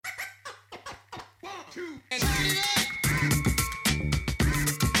2, and turn it up.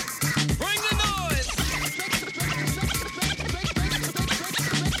 Bring the noise. Turn it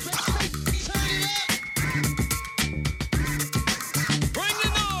up. Bring the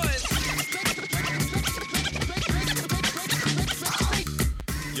noise.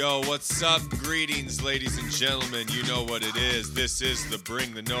 Yo, what's up? Greetings, ladies and gentlemen. You know what it is. This is the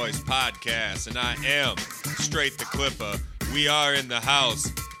Bring the Noise podcast, and I am Straight the Clipper. We are in the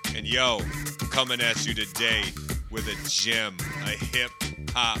house, and yo, coming at you today with a gem, a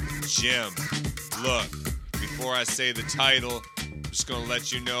hip-hop gem. Look, before I say the title, I'm just going to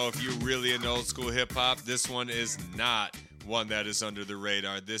let you know if you're really into old-school hip-hop, this one is not one that is under the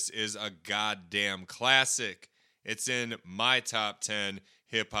radar. This is a goddamn classic. It's in my top 10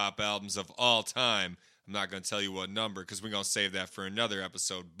 hip-hop albums of all time. I'm not going to tell you what number because we're going to save that for another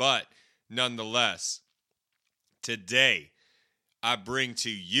episode. But nonetheless, today I bring to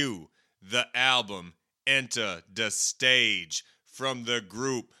you the album Enta Da Stage from the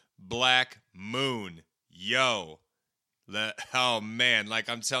group Black Moon. Yo, oh man, like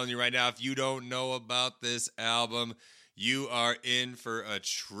I'm telling you right now, if you don't know about this album, you are in for a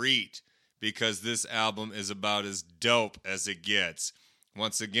treat because this album is about as dope as it gets.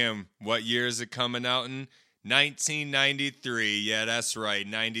 Once again, what year is it coming out in? 1993. Yeah, that's right,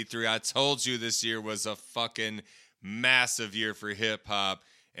 93. I told you this year was a fucking massive year for hip-hop,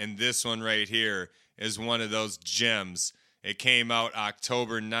 and this one right here is one of those gems. It came out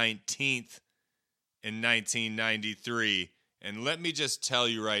October 19th in 1993, and let me just tell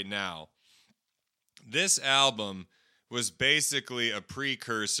you right now, this album was basically a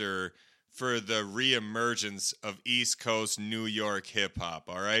precursor for the reemergence of East Coast New York hip-hop,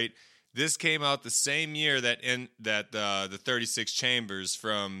 all right? This came out the same year that the 36 Chambers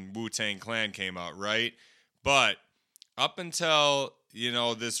from Wu-Tang Clan came out, right? But up until,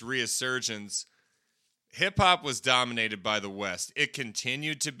 this resurgence, hip-hop was dominated by the West. It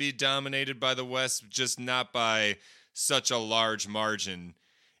continued to be dominated by the West, just not by such a large margin.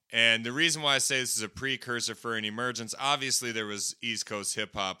 And the reason why I say this is a precursor for an emergence, obviously there was East Coast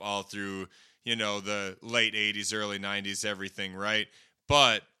hip-hop all through, the late 80s, early 90s, everything, right?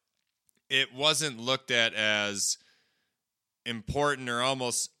 But it wasn't looked at as important or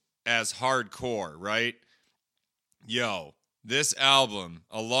almost as hardcore, right? Yo, this album,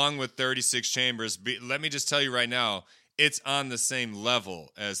 along with 36 Chambers, let me just tell you right now, it's on the same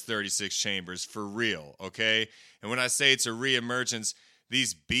level as 36 Chambers, for real, okay? And when I say it's a reemergence,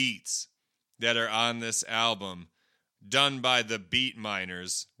 these beats that are on this album, done by the Beat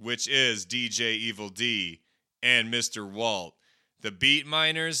Miners, which is DJ Evil D and Mr. Walt. The Beat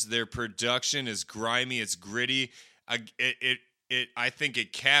Miners, their production is grimy, it's gritty. I think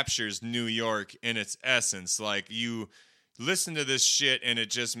it captures New York in its essence. Like, you listen to this shit and it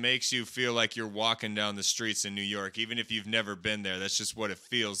just makes you feel like you're walking down the streets in New York, even if you've never been there. That's just what it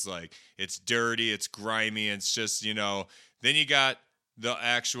feels like. It's dirty, it's grimy, it's just, Then you got the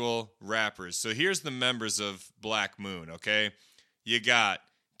actual rappers. So here's the members of Black Moon, okay? You got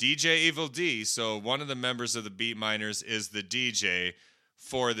DJ Evil D. So one of the members of the Beat Miners is the DJ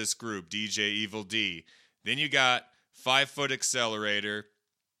for this group, DJ Evil D. Then you got 5 Foot Accelerator.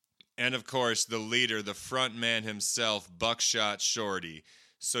 And of course, the leader, the front man himself, Buckshot Shorty.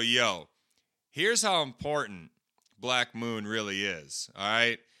 So here's how important Black Moon really is, all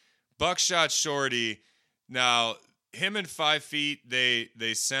right? Buckshot Shorty, now, him and 5 Feet,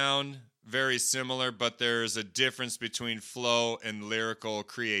 they sound very similar, but there's a difference between flow and lyrical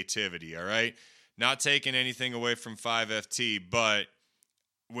creativity, all right? Not taking anything away from 5FT, but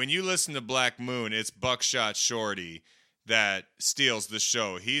when you listen to Black Moon, it's Buckshot Shorty that steals the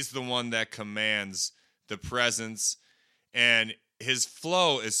show. He's the one that commands the presence, and his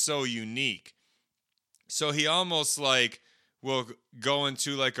flow is so unique. So he almost will go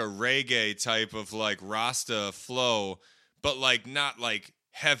into like a reggae type of like Rasta flow, but like not like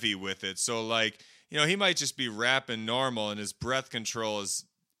heavy with it. So he might just be rapping normal and his breath control is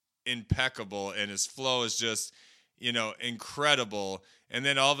impeccable and his flow is just, incredible. And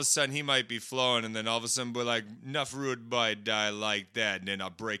then all of a sudden he might be flowing and then all of a sudden we're like, enough rude boy die like that. And then I'll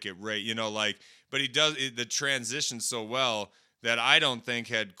break it right, but he does the transition so well that I don't think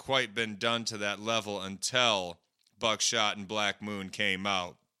had quite been done to that level until Buckshot and Black Moon came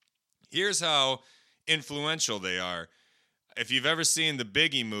out. Here's how influential they are. If you've ever seen the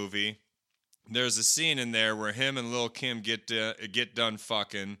Biggie movie, there's a scene in there where him and Lil' Kim get done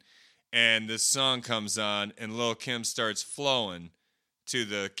fucking, and this song comes on, and Lil' Kim starts flowing to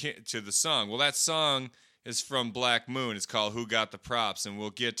the song. Well, that song is from Black Moon. It's called Who Got the Props, and we'll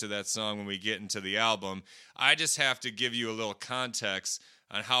get to that song when we get into the album. I just have to give you a little context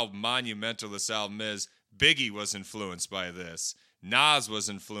on how monumental this album is. Biggie was influenced by this. Nas was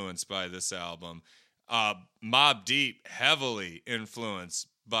influenced by this album. Mobb Deep heavily influenced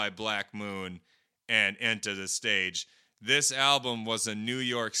by Black Moon and Enta Da Stage. This album was a New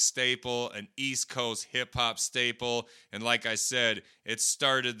York staple, an East Coast hip-hop staple, and like I said, it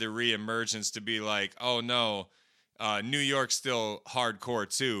started the reemergence to be like, oh no, New York's still hardcore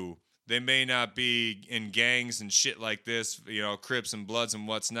too. They may not be in gangs and shit like this, Crips and Bloods and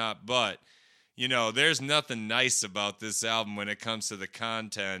what's not, but, there's nothing nice about this album when it comes to the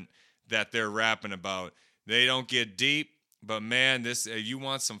content that they're rapping about. They don't get deep, but man, this you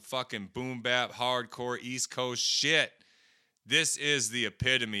want some fucking boom bap, hardcore East Coast shit, this is the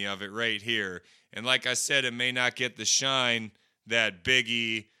epitome of it right here. And like I said, it may not get the shine that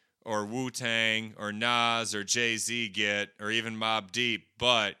Biggie or Wu-Tang or Nas or Jay-Z get, or even Mobb Deep,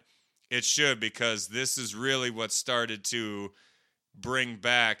 but it should, because this is really what started to bring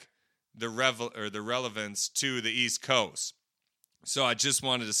back the relevance to the East Coast. So I just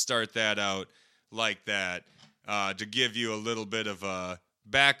wanted to start that out like that, to give you a little bit of a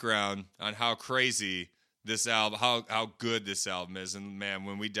background on how crazy this album, how good this album is. And man,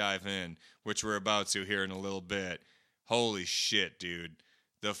 when we dive in, which we're about to here in a little bit, holy shit, dude.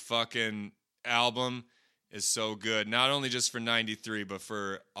 The fucking album is so good. Not only just for 93, but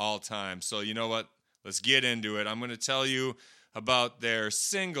for all time. So you know what? Let's get into it. I'm going to tell you about their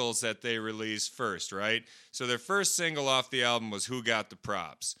singles that they released first, right? So their first single off the album was Who Got the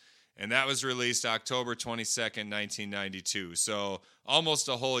Props? And that was released October 22nd, 1992. So almost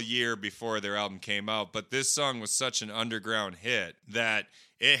a whole year before their album came out. But this song was such an underground hit that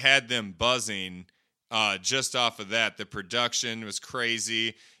it had them buzzing just off of that. The production was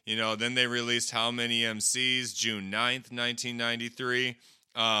crazy. Then they released How Many MCs, June 9th, 1993.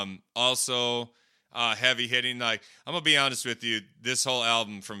 Also heavy hitting. Like, I'm going to be honest with you, this whole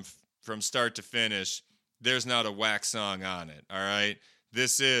album from start to finish, there's not a whack song on it, all right?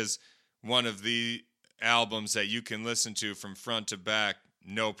 This is one of the albums that you can listen to from front to back,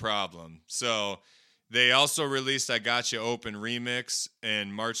 no problem. So they also released I Got You Open remix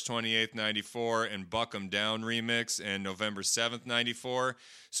in March 28th, 94, and Buck 'Em Down remix in November 7th, 94.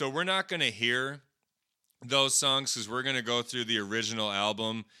 So we're not going to hear those songs because we're going to go through the original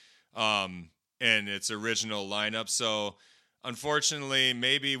album and its original lineup. So unfortunately,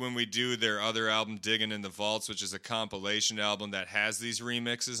 maybe when we do their other album, Digging in the Vaults, which is a compilation album that has these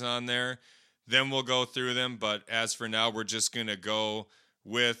remixes on there, then we'll go through them. But as for now, we're just going to go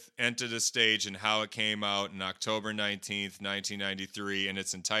with Enta Da Stage and how it came out on October 19th, 1993 in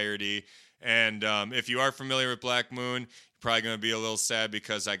its entirety. And if you are familiar with Black Moon, you're probably going to be a little sad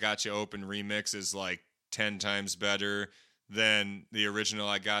because I Got You Open remix is like 10 times better than the original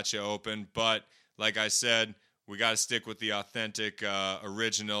I Got You Open. But like I said, we got to stick with the authentic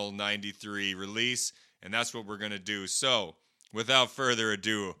original 93 release, and that's what we're going to do. So without further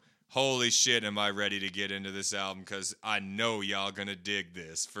ado, holy shit, am I ready to get into this album, because I know y'all going to dig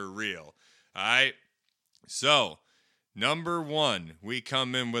this for real. All right? So, number one, we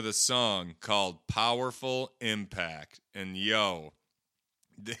come in with a song called Powerful Impact. And yo,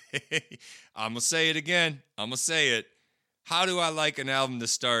 I'm going to say it again. I'm going to say it. How do I like an album to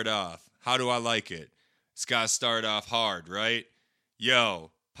start off? How do I like it? It's got to start off hard, right?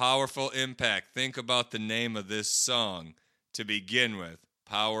 Yo, Powerful Impact. Think about the name of this song to begin with.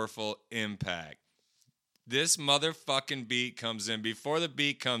 Powerful Impact. This motherfucking beat comes in. Before the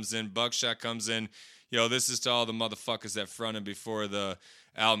beat comes in, Buckshot comes in. Yo, this is to all the motherfuckers that fronted before the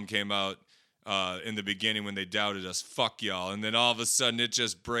album came out in the beginning when they doubted us. Fuck y'all. And then all of a sudden it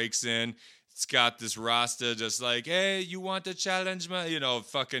just breaks in. It's got this Rasta just like, hey, you want to challenge me?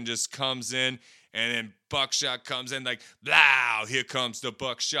 Fucking just comes in. And then Buckshot comes in like, blah, here comes the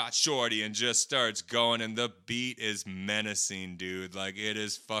Buckshot Shorty, and just starts going. And the beat is menacing, dude. Like, it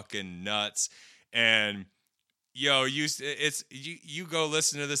is fucking nuts. And, yo, you go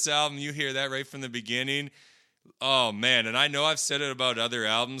listen to this album, you hear that right from the beginning. Oh, man. And I know I've said it about other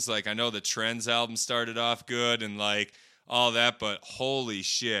albums. Like, I know the Trends album started off good and, like, all that. But holy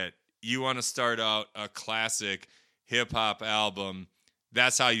shit, you want to start out a classic hip-hop album,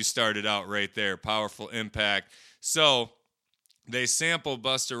 that's how you started out right there. Powerful Impact. So they sampled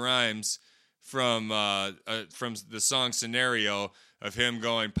Busta Rhymes from the song Scenario of him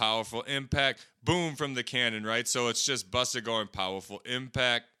going Powerful Impact, boom, from the cannon, right? So it's just Busta going Powerful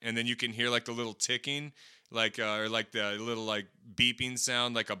Impact, and then you can hear like the little ticking, or like the little like beeping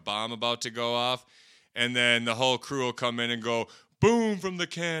sound, like a bomb about to go off, and then the whole crew will come in and go boom from the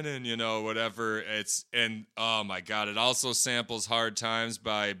cannon, whatever. And oh my God, it also samples Hard Times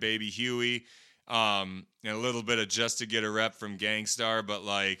by Baby Huey. and a little bit of Just to Get a Rep from Gangstar, but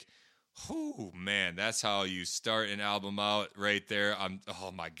like, whoo, man, that's how you start an album out right there.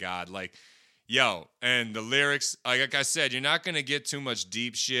 Oh my God, like, yo, and the lyrics, like I said, you're not gonna get too much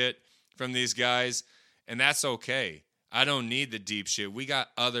deep shit from these guys, and that's okay. I don't need the deep shit. We got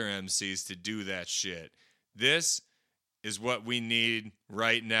other MCs to do that shit. This is what we need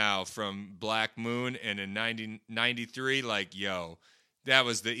right now from Black Moon, and in 1993, like, yo, that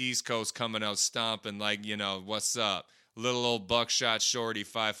was the East Coast coming out stomping, like, you know, what's up? Little old buckshot shorty,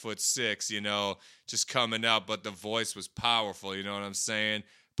 5'6", you know, just coming out, but the voice was powerful, you know what I'm saying?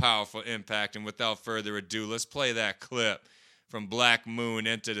 Powerful impact. And without further ado, let's play that clip from Black Moon,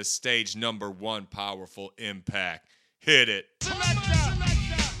 Enta Da Stage, #1, Powerful Impact. Hit it.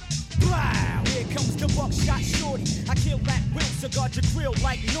 Wow, here comes the buckshot shorty. I kill that will, cigar your grill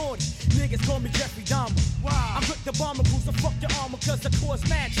like naughty. Niggas call me Jeffrey Dahmer. Wow. I'm quick to bomb a bruise, so fuck your armor, cause I cause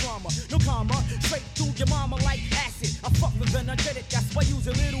mad trauma. No karma, straight through your mama like acid. I fuck with energetic, that's why you's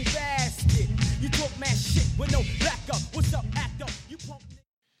a little bastard. You talk mad shit with no backup. What's up, act up? You punk.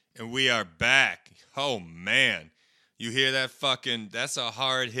 And we are back. Oh, man. You hear that fucking, that's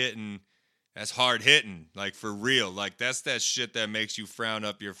hard hitting, like for real. Like that's that shit that makes you frown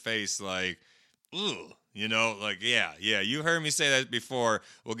up your face like, ugh, you know, like, yeah, you heard me say that before.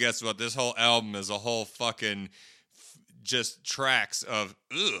 Well, guess what? This whole album is a whole fucking just tracks of,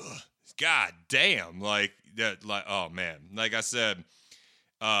 ugh, god damn, like that, like, oh man. Like I said,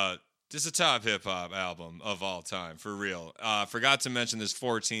 this is a top hip-hop album of all time, for real. Forgot to mention there's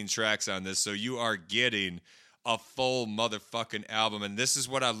 14 tracks on this, so you are getting a full motherfucking album, and this is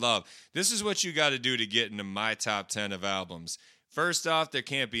what I love. This is what you got to do to get into my top 10 of albums. First off, there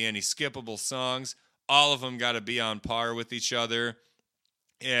can't be any skippable songs. All of them got to be on par with each other,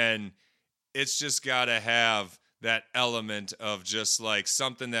 and it's just got to have that element of just like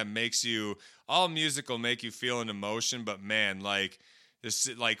something that makes you, all music will make you feel an emotion, but man, like this,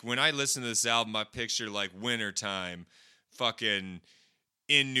 like when I listen to this album, I picture like wintertime, fucking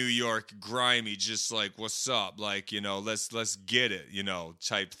in New York, grimy, just like, what's up? Like, you know, let's get it, you know,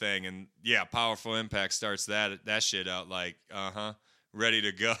 type thing. And yeah, Powerful Impact starts that shit out like, ready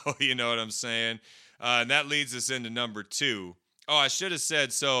to go. You know what I'm saying? And that leads us into #2. Oh, I should have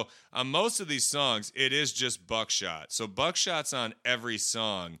said, so on most of these songs, it is just Buckshot. So Buckshot's on every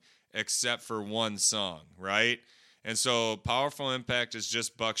song except for one song, right? And so Powerful Impact is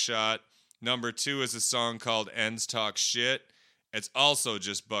just Buckshot. #2 is a song called Ends Talk Shit. It's also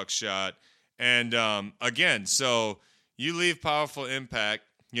just Buckshot. And again, so you leave Powerful Impact,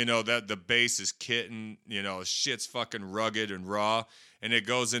 you know, that the bass is kitten, you know, shit's fucking rugged and raw, and it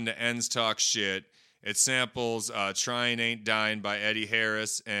goes into Ends Talk Shit. It samples Trying Ain't Dying by Eddie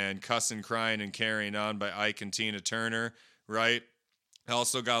Harris and Cussin' Crying and Carrying On by Ike and Tina Turner, right?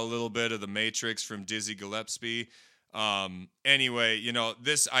 Also got a little bit of The Matrix from Dizzy Gillespie. Anyway, you know,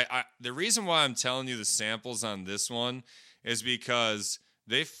 this, the reason why I'm telling you the samples on this one is because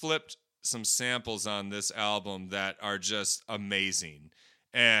they flipped some samples on this album that are just amazing.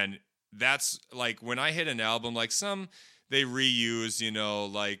 And that's like when I hit an album, like some they reuse, you know,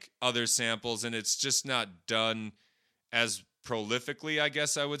 like other samples, and it's just not done as prolifically, I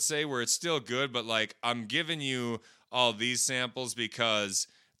guess I would say, where it's still good, but like I'm giving you all these samples because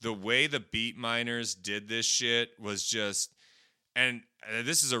the way the beat miners did this shit was just, and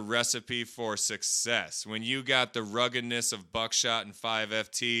this is a recipe for success. When you got the ruggedness of Buckshot and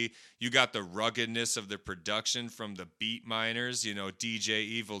 5FT, you got the ruggedness of the production from the beat miners, you know, DJ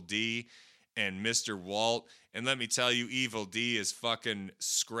Evil D and Mr. Walt. And let me tell you, Evil D is fucking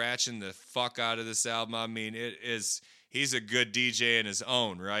scratching the fuck out of this album. I mean, he's a good DJ in his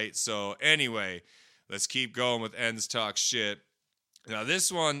own, right? So anyway, let's keep going with Ends Talk Shit. Now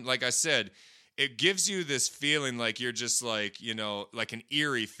this one, like I said, it gives you this feeling like you're just like, you know, like an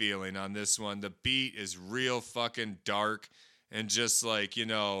eerie feeling on this one. The beat is real fucking dark and just like, you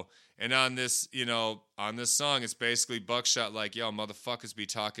know, and on this, you know, on this song, it's basically Buckshot like, yo, motherfuckers be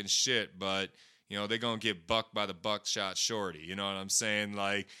talking shit, but, you know, they're going to get bucked by the Buckshot shorty. You know what I'm saying?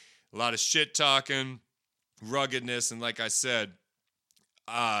 Like a lot of shit talking, ruggedness. And like I said,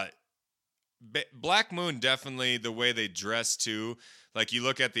 Black Moon, definitely the way they dress too. Like you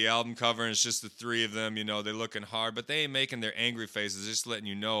look at the album cover and it's just the three of them, you know, they're looking hard, but they ain't making their angry faces, just letting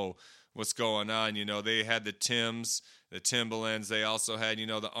you know what's going on. You know, they had the Tims, the Timberlands. They also had, you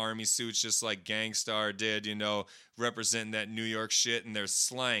know, the army suits, just like Gangstar did, you know, representing that New York shit and their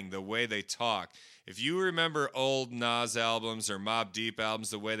slang, the way they talk. If you remember old Nas albums or Mobb Deep albums,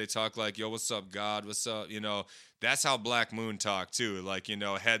 the way they talk like, yo, what's up, God? What's up? You know, that's how Black Moon talked too. Like, you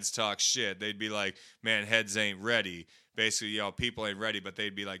know, heads talk shit. They'd be like, man, heads ain't ready. Basically, you know, people ain't ready, but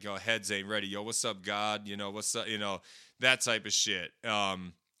they'd be like, yo, heads ain't ready. Yo, what's up, God? You know, what's up? You know, that type of shit.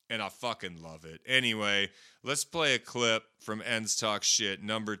 And I fucking love it. Anyway, let's play a clip from Ends Talk Shit,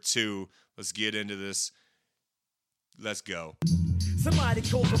 number 2. Let's get into this. Let's go. Somebody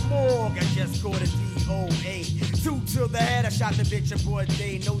called the morgue, I just called a DOA. 2 to the head, I shot the bitch in broad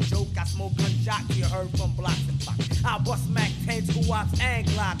day. No joke, I smoke gunshot, you heard from blocks and blocks. I bust Mac 10s, Squats, and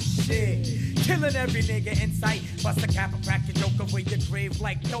Glocks, shit. Killing every nigga in sight. Bust a cap and crack your joke away your grave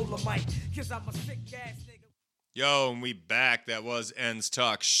like Dolomite. Cause I'm a sick ass nigga. Yo, and we back. That was Ends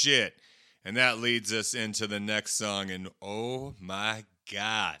Talk Shit. And that leads us into the next song. And oh my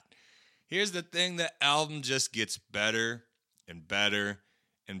God. Here's the thing, the album just gets better and better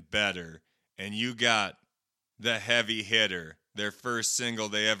and better. And you got the heavy hitter, their first single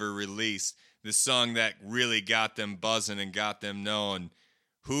they ever released, the song that really got them buzzing and got them known.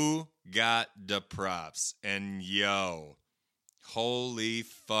 Who Got the Props? And yo, holy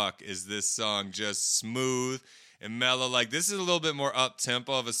fuck, is this song just smooth and mellow. Like, this is a little bit more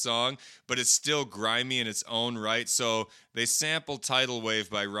up-tempo of a song, but it's still grimy in its own right. So they sampled Tidal Wave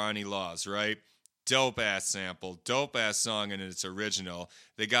by Ronnie Laws, right? Dope-ass sample, dope-ass song in its original.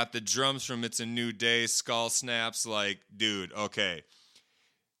 They got the drums from It's a New Day, Skull Snaps, like, dude, okay.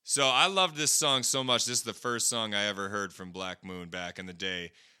 So I love this song so much. This is the first song I ever heard from Black Moon back in the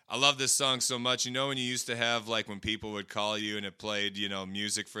day. I love this song so much. You know when you used to have, like, when people would call you and it played, you know,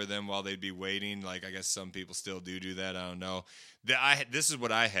 music for them while they'd be waiting? Like, I guess some people still do that. I don't know. This is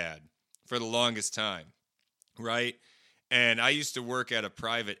what I had for the longest time, right? And I used to work at a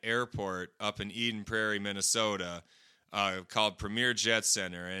private airport up in Eden Prairie, Minnesota, called Premier Jet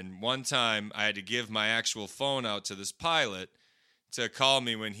Center. And one time I had to give my actual phone out to this pilot to call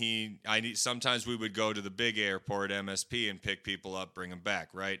me when sometimes we would go to the big airport, MSP, and pick people up, bring them back,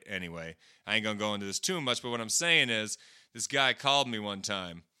 right? Anyway, I ain't gonna go into this too much, but what I'm saying is, this guy called me one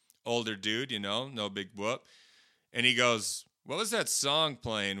time, older dude, you know, no big whoop, and he goes, what was that song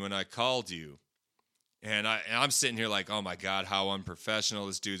playing when I called you? And I'm sitting here like, oh my God, how unprofessional.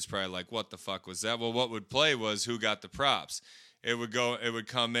 This dude's probably like, what the fuck was that? Well, what would play was Who Got the Props? It would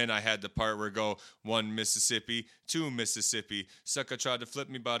come in. I had the part where it go 1 Mississippi, 2 Mississippi. Sucker tried to flip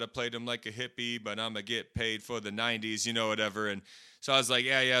me, but I played him like a hippie, but I'ma get paid for the 90s, you know, whatever. And so I was like,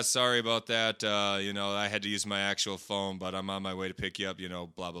 yeah, sorry about that. You know, I had to use my actual phone, but I'm on my way to pick you up, you know,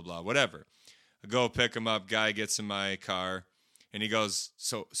 blah, blah, blah, whatever. I go pick him up. Guy gets in my car, and he goes,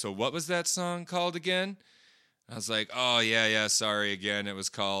 so what was that song called again? I was like, oh, yeah, sorry again. It was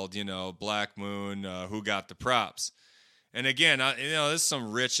called, you know, Black Moon, Who Got the Props? And again, you know, this is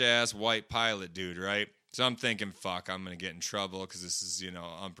some rich-ass white pilot dude, right? So I'm thinking, fuck, I'm going to get in trouble because this is, you know,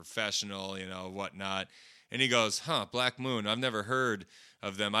 unprofessional, you know, whatnot. And he goes, Black Moon, I've never heard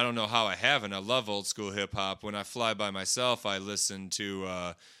of them. I don't know how I haven't. I love old school hip-hop. When I fly by myself, I listen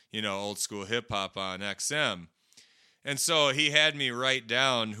to, you know, old school hip-hop on XM. And so he had me write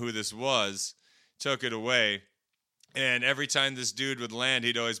down who this was, took it away. And every time this dude would land,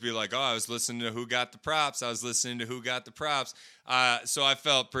 he'd always be like, oh, I was listening to Who Got the Props. I was listening to Who Got the Props. So I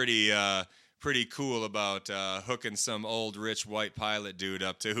felt pretty cool about hooking some old rich white pilot dude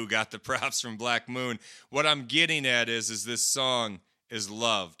up to Who Got the Props from Black Moon. What I'm getting at is this song is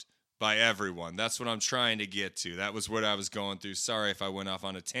loved by everyone. That's what I'm trying to get to. That was what I was going through. Sorry if I went off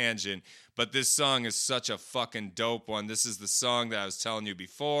on a tangent, but this song is such a fucking dope one. This is the song that I was telling you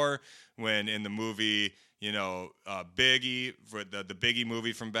before when in the movie, you know, Biggie, for the Biggie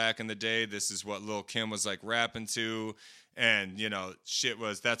movie from back in the day, this is what Lil' Kim was like rapping to. And, you know,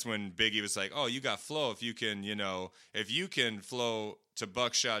 that's when Biggie was like, oh, you got flow. If you can flow to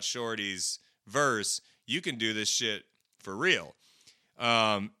Buckshot Shorty's verse, you can do this shit for real.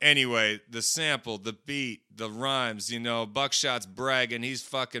 Anyway, the sample, the beat, the rhymes, you know, Buckshot's bragging, he's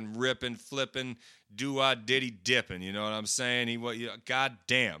fucking ripping, flipping, diddy dipping, you know what I'm saying? God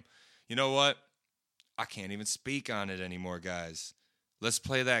damn. You know what? I can't even speak on it anymore, guys. Let's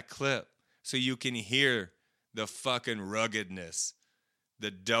play that clip so you can hear the fucking ruggedness,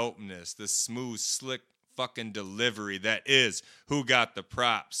 the dopeness, the smooth, slick fucking delivery that is Who Got the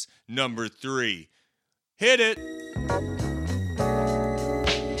Props, number 3. Hit it.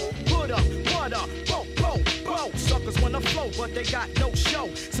 Suckers wanna flow, but they got no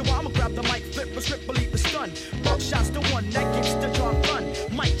show. So I'ma grab the mic, flip a strip, believe the stun. Buckshots the one that gets the job done.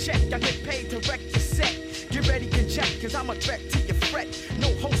 Mic check, I get paid to wreck your set. Get ready and check, cause I'm a threat to your fret.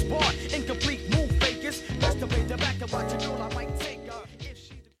 No host bar, incomplete move fakers. Best to wait the back to watch a girl, I might take her. If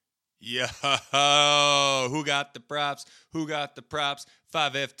she... Yo, who got the props? Who got the props?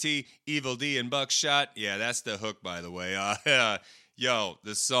 5FT, Evil D, and Buckshot. Yeah, that's the hook, by the way. Yo,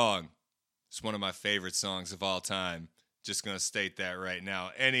 this song, it's one of my favorite songs of all time. Just going to state that right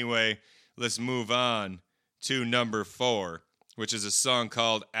now. Anyway, let's move on to number 4, which is a song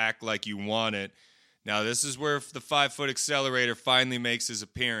called Act Like You Want It. Now, this is where the 5-foot accelerator finally makes his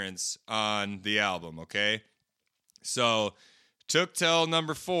appearance on the album, okay? So, took till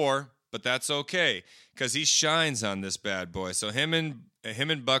number 4, but that's okay, because he shines on this bad boy. So him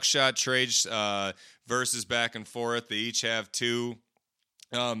and Buckshot trade verses back and forth. They each have 2.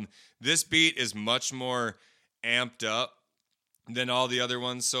 This beat is much more amped up than all the other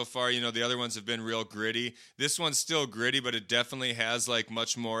ones so far. You know, the other ones have been real gritty. This one's still gritty, but it definitely has like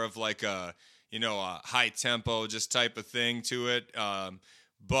much more of like a, you know, a high tempo just type of thing to it.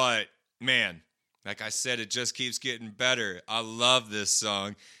 But man, like I said, it just keeps getting better. I love this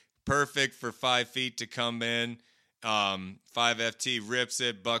song. Perfect for 5 feet to come in. 5FT rips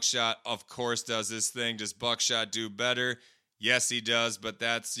it. Buckshot, of course, does this thing. Does Buckshot do better? Yes, he does, but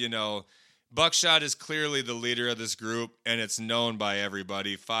that's, you know, Buckshot is clearly the leader of this group, and it's known by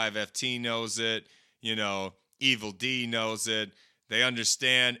everybody. 5FT knows it. You know, Evil D knows it. They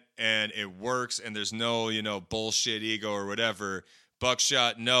understand, and it works, and there's no, you know, bullshit ego or whatever.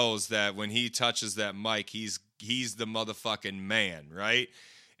 Buckshot knows that when he touches that mic, he's the motherfucking man, right?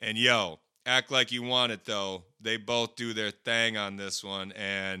 And yo, Act Like You Want It, though. They both do their thing on this one,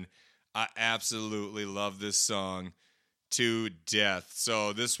 and I absolutely love this song to death.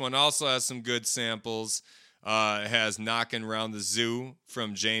 So this one also has some good samples. It has Knockin' Round the Zoo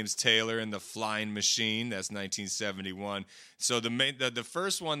from James Taylor and the Flying Machine. That's 1971. So the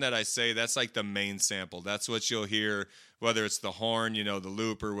first one that I say, that's like the main sample. That's what you'll hear, whether it's the horn, you know, the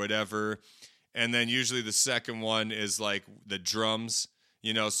loop or whatever. And then usually the second one is like the drums,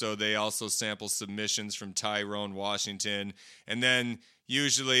 you know, so they also sample submissions from Tyrone Washington. And then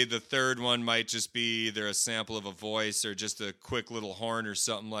usually the third one might just be either a sample of a voice or just a quick little horn or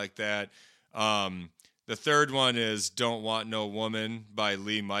something like that. The third one is Don't Want No Woman by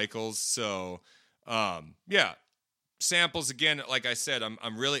Lee Michaels. So, yeah, samples again, like I said,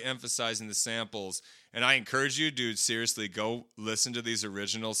 I'm really emphasizing the samples. And I encourage you, dude, seriously, go listen to these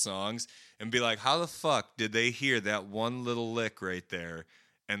original songs and be like, how the fuck did they hear that one little lick right there?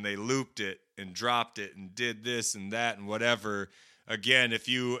 And they looped it and dropped it and did this and that and whatever. Again, if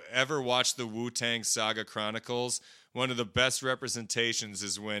you ever watch the Wu-Tang Saga Chronicles, one of the best representations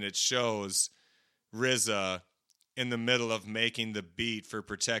is when it shows RZA in the middle of making the beat for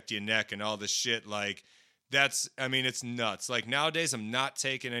Protect Your Neck and all the shit. Like, that's, I mean, it's nuts. Like, nowadays, I'm not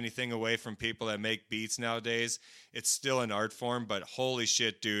taking anything away from people that make beats nowadays. It's still an art form, but holy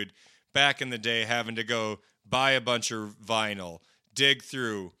shit, dude. Back in the day, having to go buy a bunch of vinyl, dig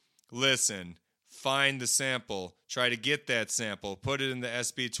through, listen, find the sample, try to get that sample, put it in the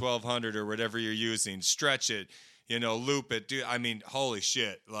SB1200 or whatever you're using, stretch it, you know, loop it. Dude, I mean, holy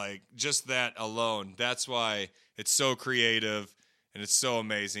shit. Like, just that alone. That's why it's so creative and it's so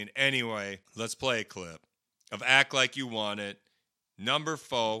amazing. Anyway, let's play a clip of Act Like You Want It, number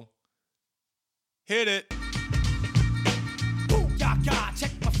 4. Hit it. Booyah,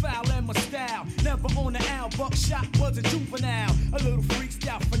 check my style and my style. Never on the owl, Buckshot was a juvenile. A little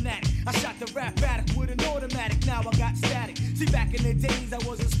freestyle fanatic. I shot the rap addict with an automatic. Now I got static. See, back in the days, I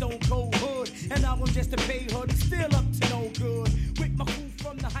was a stone cold hood. And now I'm just a paid hood. Still up to no good. With my crew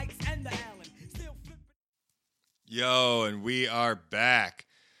from the Heights and the Allen. Still flipping. Yo, and we are back.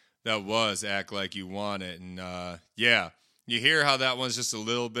 That was Act Like You Want It. And yeah, you hear how that one's just a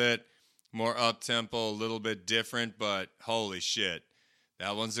little bit more up-tempo, a little bit different, but holy shit.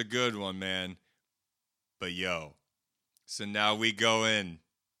 That one's a good one, man. But yo, so now we go in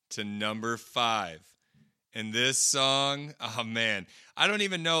to number 5. And this song, oh man, I don't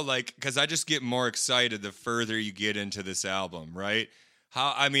even know, like, because I just get more excited the further you get into this album, right?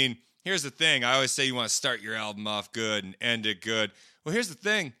 I mean, here's the thing. I always say you want to start your album off good and end it good. Well, here's the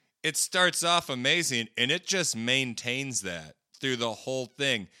thing. It starts off amazing, and it just maintains that through the whole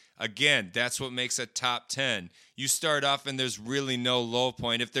thing. Again, that's what makes a top 10. You start off and there's really no low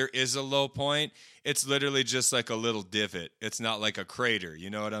point. If there is a low point, it's literally just like a little divot. It's not like a crater.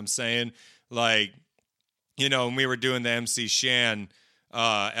 You know what I'm saying? Like, you know, when we were doing the MC Shan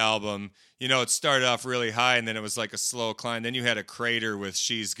album, you know, it started off really high and then it was like a slow climb. Then you had a crater with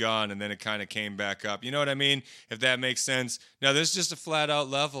She's Gone and then it kind of came back up. You know what I mean? If that makes sense. Now, there's just a flat out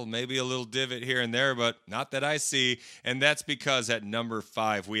level, maybe a little divot here and there, but not that I see. And that's because at number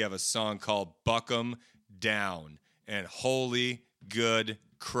 5, we have a song called Buck 'Em Down. And holy good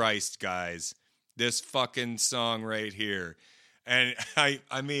Christ, guys, this fucking song right here. And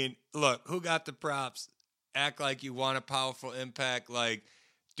I mean, look, who got the props? Act like you want a powerful impact. Like,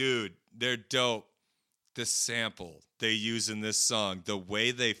 dude, they're dope. The sample they use in this song, the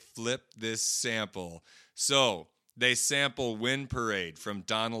way they flip this sample. So they sample Wind Parade from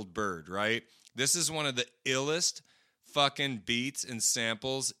Donald Byrd, right? This is one of the illest fucking beats and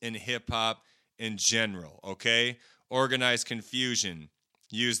samples in hip hop in general, okay? Organized Confusion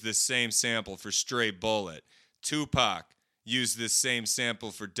used this same sample for Stray Bullet. Tupac used this same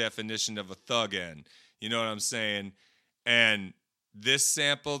sample for Definition of a Thug N. You know what I'm saying? And this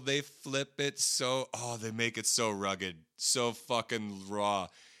sample, they flip it so, they make it so rugged, so fucking raw.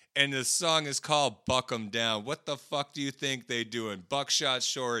 And the song is called Buck 'Em Down. What the fuck do you think they doing? Buckshot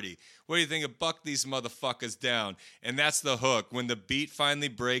Shorty. What do you think of buck these motherfuckers down? And that's the hook. When the beat finally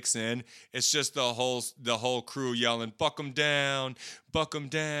breaks in, it's just the whole crew yelling, Buck 'em down,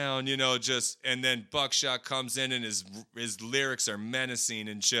 you know, just, and then Buckshot comes in and his lyrics are menacing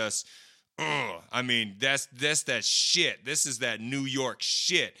and just, I mean, that's that shit. This is that New York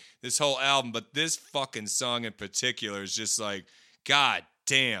shit, this whole album. But this fucking song in particular is just like, God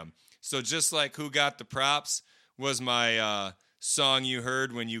damn. So just like Who Got the Props was my song you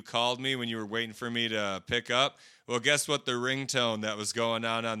heard when you called me, when you were waiting for me to pick up. Well, guess what? The ringtone that was going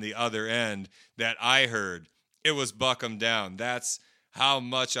on the other end that I heard, it was Buck 'Em Down. That's how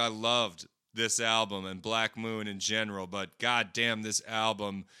much I loved this album and Black Moon in general. But God damn, this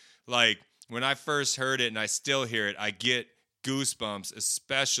album, like, when I first heard it and I still hear it, I get goosebumps,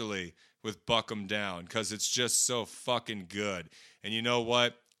 especially with Buck 'Em Down, because it's just so fucking good. And you know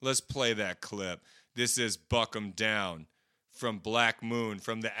what? Let's play that clip. This is Buck 'Em Down from Black Moon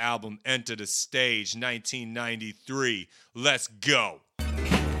from the album Enta Da Stage, 1993. Let's go.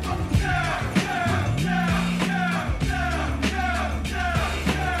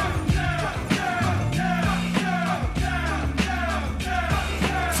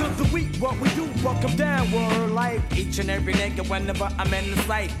 What we do, buck 'em down, word like each and every nigga whenever I'm in the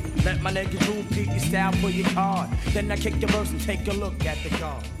sight. Let my nigga do peep your style, pull your card. Then I kick your verse and take a look at the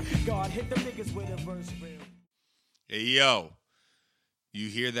card. God hit the niggas with a verse real. Hey, yo. You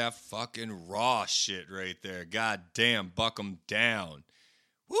hear that fucking raw shit right there. God damn, Buck 'Em Down.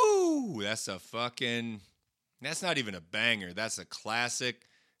 Woo! That's not even a banger. That's a classic.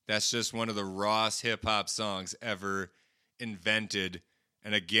 That's just one of the rawest hip-hop songs ever invented.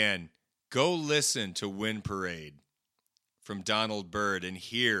 And again, go listen to Wind Parade from Donald Byrd and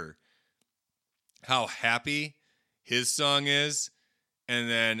hear how happy his song is and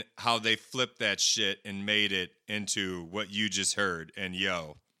then how they flipped that shit and made it into what you just heard. And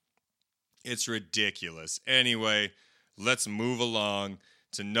yo, it's ridiculous. Anyway, let's move along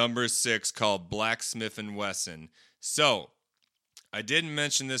to number 6 called Blacksmith and Wesson. So, I didn't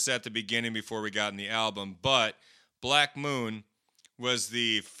mention this at the beginning before we got in the album, but Black Moon was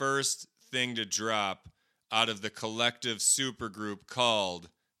the first thing to drop out of the collective supergroup called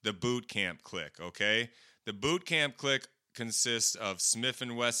the Boot Camp Clique, okay? The Boot Camp Clique consists of Smith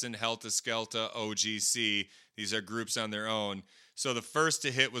 & Wesson, Helta Skelta, OGC. These are groups on their own. So the first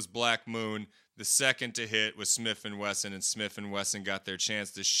to hit was Black Moon. The second to hit was Smith & Wesson, and Smith & Wesson got their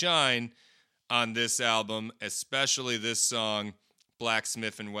chance to shine on this album, especially this song,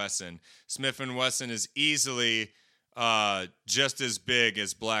 Blacksmith & Wesson. Smith & Wesson is easily just as big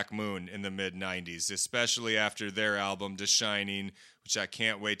as Black Moon in the mid-90s, especially after their album, The Shining, which I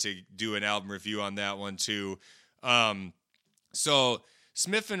can't wait to do an album review on that one too. So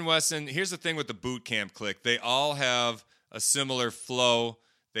Smith & Wesson, here's the thing with the Boot Camp Clique. They all have a similar flow.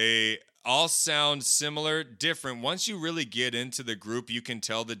 They all sound similar, different. Once you really get into the group, you can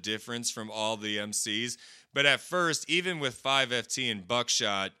tell the difference from all the MCs. But at first, even with 5FT and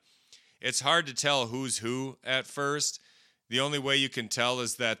Buckshot, it's hard to tell who's who at first. The only way you can tell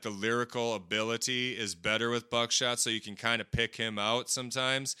is that the lyrical ability is better with Buckshot, so you can kind of pick him out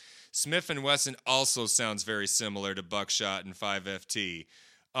sometimes. Smith & Wesson also sounds very similar to Buckshot and 5FT.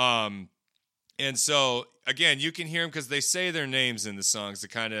 And so, again, you can hear them because they say their names in the songs to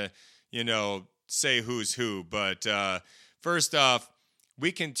kind of, you know, say who's who. But first off,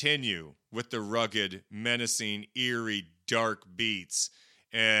 we continue with the rugged, menacing, eerie, dark beats.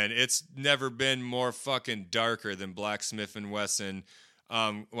 And it's never been more fucking darker than Blacksmith & Wesson.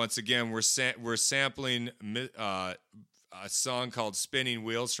 Once again, we're sampling a song called Spinning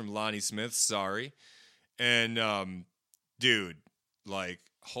Wheels from Lonnie Smith, Sorry. And, dude, like,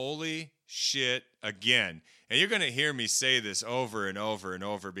 holy shit, again. And you're going to hear me say this over and over and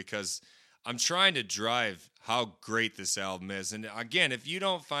over because I'm trying to drive how great this album is. And again, if you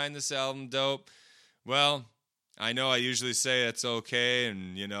don't find this album dope, well, I know I usually say it's okay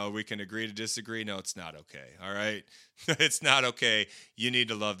and, we can agree to disagree. No, it's not okay, all right? It's not okay. You need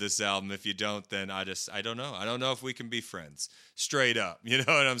to love this album. If you don't, then I don't know. I don't know if we can be friends. Straight up. You know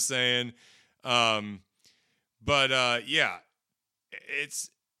what I'm saying? Yeah,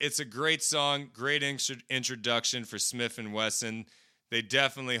 it's a great song, great introduction for Smith and Wesson. They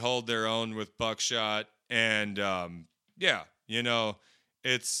definitely hold their own with Buckshot, and it's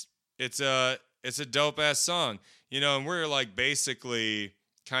a dope ass song, and we're like basically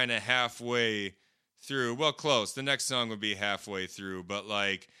kind of halfway through. Well, close. The next song would be halfway through, but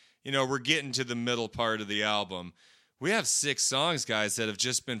like, we're getting to the middle part of the album. We have 6 songs, guys, that have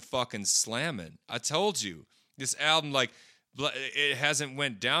just been fucking slamming. I told you. This album, like, it hasn't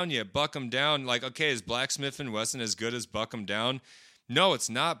went down yet. Buck 'em Down, like, okay, is Blacksmith and Wesson as good as Buck 'em Down? No, it's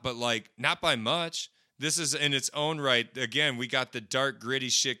not, but, like, not by much. This is in its own right. Again, we got the dark, gritty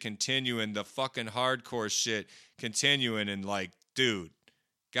shit continuing, the fucking hardcore shit continuing, and, like, dude,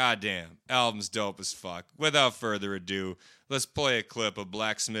 goddamn, album's dope as fuck. Without further ado, let's play a clip of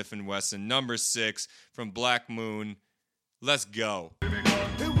Blacksmith and Wesson, number 6 from Black Moon. Let's go.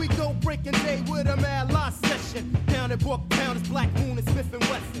 Here we go, breaking day with a mad lost session. Down at Brooktown, it's Black Moon and Smith and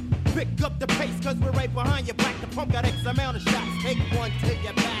Wesson. Pick up the pace, cause we're right behind you. Back the pump got X amount of shots. Take one to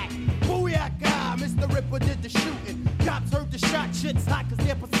your back. Booyaka, Mr. Ripper did the shooting. Cops heard the shot, shit's hot cause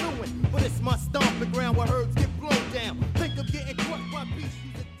they're pursuing. But it's my stomping ground where herds get blown down. Think of getting caught by beasts,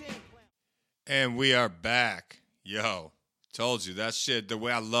 you's a damn clown. And we are back. Yo, told you, that shit, the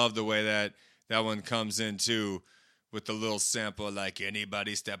way I love the way that one comes in too. With the little sample, like,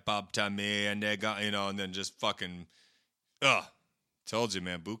 anybody step up to me, and they got, and then just fucking, told you,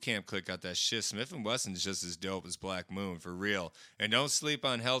 man, Boot Camp Click got that shit. Smith & Wesson's just as dope as Black Moon, for real. And don't sleep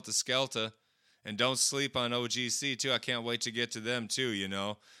on Helter Skelter, and don't sleep on OGC, too. I can't wait to get to them, too,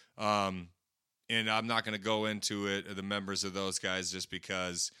 and I'm not going to go into it, the members of those guys, just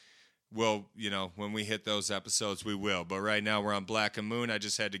because, well, when we hit those episodes, we will. But right now, we're on Black and Moon. I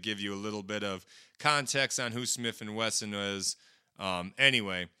just had to give you a little bit of context on who Smith and Wesson was.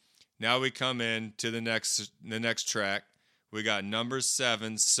 Anyway, now we come in to the next track. We got number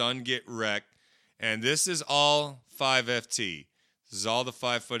 7, Sun Get Wrecked. And this is all 5FT. This is all the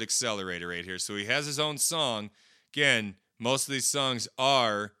 5-foot accelerator right here. So he has his own song. Again, most of these songs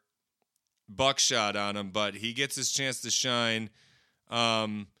are Buckshot on them, but he gets his chance to shine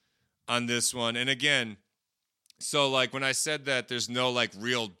on this one. And again, so like when I said that there's no like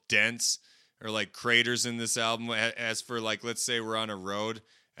real dents or like craters in this album, as for like, let's say we're on a road,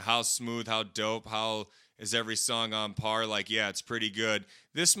 how smooth, how dope, how is every song on par? Like, yeah, it's pretty good.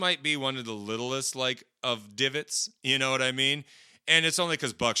 This might be one of the littlest like of divots, you know what I mean? And it's only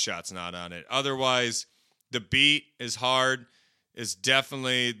because Buckshot's not on it. Otherwise, the beat is hard. It's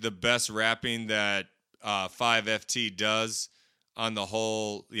definitely the best rapping that 5FT does on the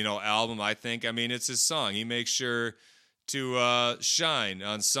whole, album, I think. I mean, it's his song. He makes sure to shine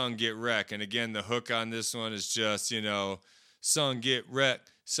on Sun Get Wrecked. And again, the hook on this one is just, Sun Get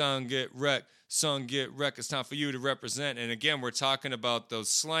Wrecked, Sun Get Wrecked, Sun Get Wrecked. It's time for you to represent. And again, we're talking about those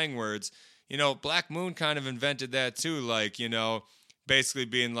slang words. Black Moon kind of invented that too. Like, basically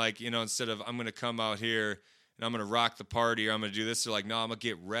being like, instead of I'm going to come out here and I'm going to rock the party or I'm going to do this, they're like, no, I'm going to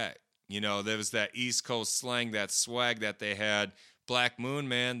get wrecked. There was that East Coast slang, that swag that they had. Black Moon,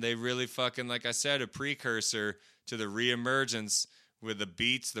 man, they really fucking, like I said, a precursor to the reemergence with the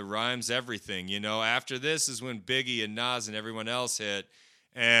beats, the rhymes, everything. After this is when Biggie and Nas and everyone else hit.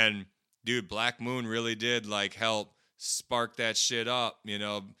 And, dude, Black Moon really did, like, help spark that shit up.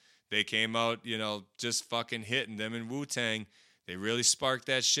 They came out, just fucking hitting them in Wu-Tang. They really sparked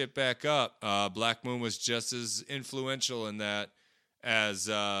that shit back up. Black Moon was just as influential in that as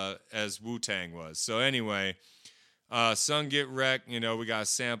Wu-Tang was. So anyway, Sun Get Wrecked, we got a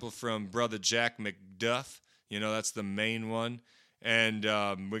sample from Brother Jack McDuff. That's the main one.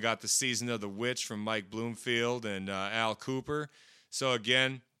 And we got the Season of the Witch from Mike Bloomfield and Al Cooper. So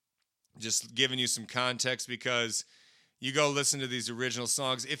again, just giving you some context because you go listen to these original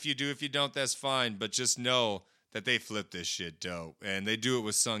songs. If you do, if you don't, that's fine. But just know that they flip this shit dope. And they do it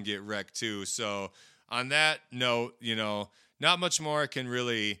with Sun Get Wrecked too. So on that note, not much more I can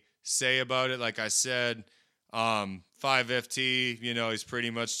really say about it. Like I said, 5FT, he's pretty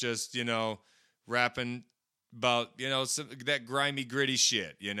much just, rapping about, that grimy, gritty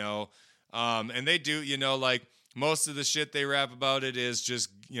shit, and they do, like, most of the shit they rap about it is just,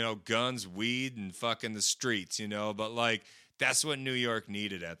 guns, weed, and fucking the streets, but like that's what New York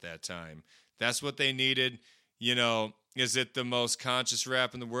needed at that time. That's what they needed. Is it the most conscious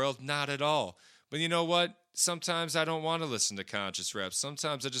rap in the world? Not at all. But you know what? Sometimes I don't want to listen to conscious rap.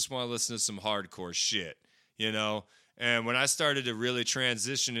 Sometimes I just want to listen to some hardcore shit, And when I started to really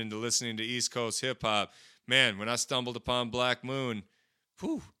transition into listening to East Coast hip hop, man, when I stumbled upon Black Moon,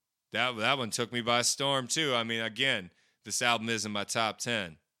 whew, that one took me by storm too. I mean, again, this album is in my top 10.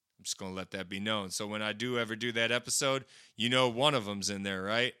 I'm just going to let that be known. So when I do ever do that episode, one of them's in there,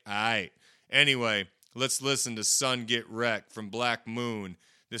 right? All right. Anyway, let's listen to Sun Get Wrecked from Black Moon.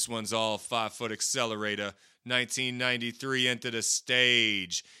 This one's all 5-foot accelerator. 1993, Enta Da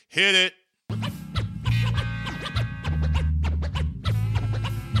Stage. Hit it.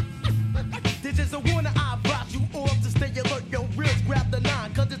 This is a warning I brought you all to stay alert. Yo, reels grab the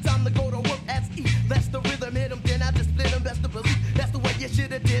 9, cause it's time to go to work. S.E. That's the rhythm, hit 'em, then I just split 'em. Best to believe, that's the way you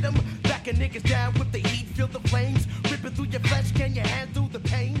shoulda did 'em. Backing niggas down with the heat, feel the flames ripping through your flesh. Can you handle the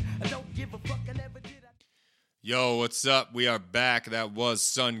pain? I don't give a fuck, I never did. Yo, what's up? We are back. That was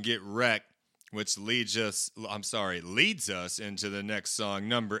Sun Get Wrecked, which leads us into the next song,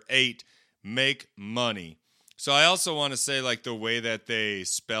 number 8, Make Money. So I also want to say, like, the way that they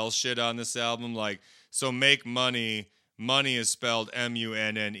spell shit on this album, like, so Make Money, money is spelled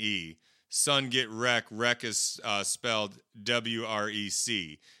M-U-N-N-E. Sun Get Wreck, wreck is spelled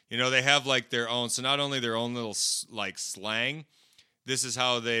W-R-E-C. They have, like, their own, so not only their own little, like, slang, this is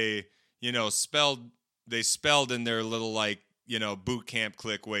how they, spelled in their little, like, boot camp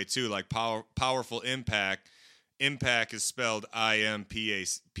click way too, like powerful impact. Impact is spelled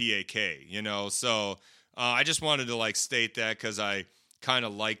I-M-P-A-K, So I just wanted to like state that because I kind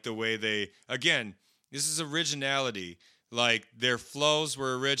of like the way again, this is originality. Like their flows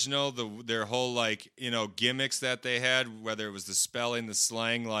were original, their whole like, gimmicks that they had, whether it was the spelling, the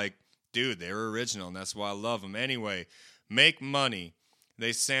slang, like, dude, they were original and that's why I love them. Anyway, Make Money.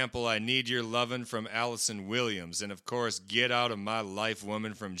 They sample I Need Your Lovin' from Allison Williams. And, of course, Get Out of My Life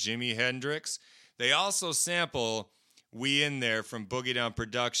Woman from Jimi Hendrix. They also sample We In There from Boogie Down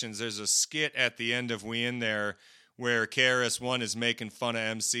Productions. There's a skit at the end of We In There where KRS-One is making fun of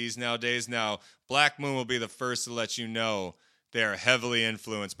MCs nowadays. Now, Black Moon will be the first to let you know they are heavily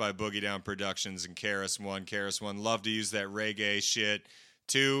influenced by Boogie Down Productions and KRS-One. KRS-One love to use that reggae shit,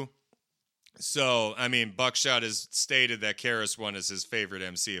 too. So, I mean, Buckshot has stated that KRS-One is his favorite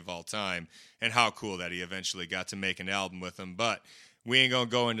MC of all time, and how cool that he eventually got to make an album with him, but we ain't gonna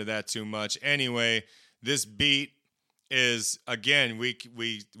go into that too much. Anyway, this beat is, again, we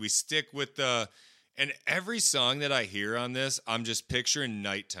stick with and every song that I hear on this, I'm just picturing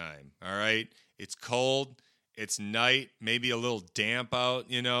nighttime, all right? It's cold, it's night, maybe a little damp out,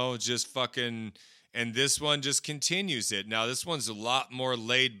 just fucking... And this one just continues it. Now, this one's a lot more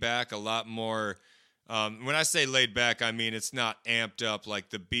laid back, a lot more... when I say laid back, I mean it's not amped up. Like,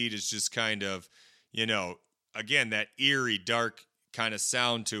 the beat is just kind of, again, that eerie, dark kind of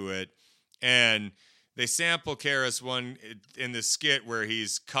sound to it. And they sample KRS-One in the skit where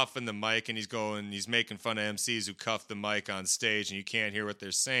he's cuffing the mic and he's making fun of MCs who cuff the mic on stage and you can't hear what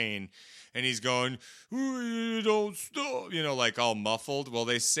they're saying. And he's going, you don't stop, like all muffled. Well,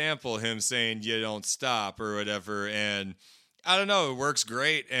 they sample him saying, you don't stop or whatever. And I don't know, it works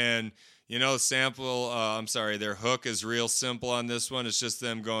great. And, their hook is real simple on this one. It's just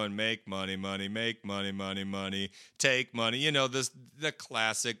them going, make money, money, make money, money, money, take money. The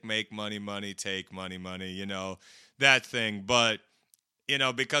classic make money, money, take money, money, that thing. But,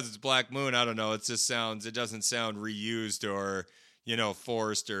 because it's Black Moon, I don't know, it doesn't sound reused or...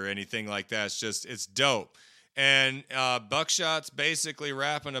 forced or anything like that. It's dope. And Buckshot's basically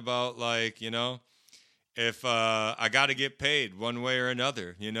rapping about, like, if I got to get paid one way or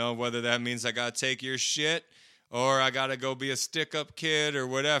another, whether that means I got to take your shit or I got to go be a stick-up kid or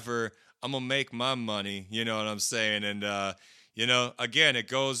whatever, I'm going to make my money, you know what I'm saying? And, again, it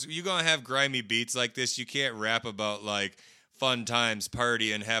goes, you're going to have grimy beats like this. You can't rap about, like, fun times,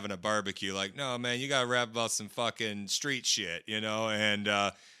 partying, having a barbecue. Like, no, man, you got to rap about some fucking street shit, and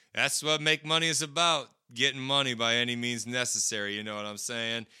that's what Make Money is about, getting money by any means necessary, you know what I'm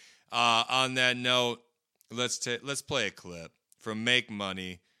saying? On that note, let's play a clip from Make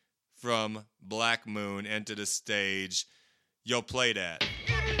Money from Black Moon, Enta Da Stage. Yo, play that.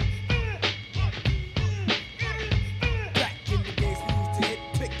 Back in the days we used to hit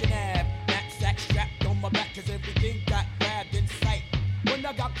pick and ab, knapsack strapped on my back 'cause everything got grabbed in sight. When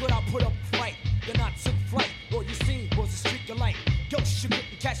I got good, I put up a fight. Then I took flight. All you seen was a streak of light. Ghost, you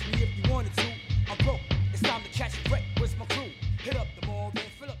couldn't catch me if you wanted to. I'm broke. It's time to catch a wreck. Where's my crew? Hit up the mall, then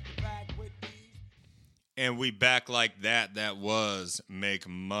fill up the bag with these. And we back like that. That was Make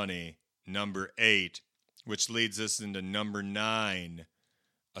Money, number 8, which leads us into number 9,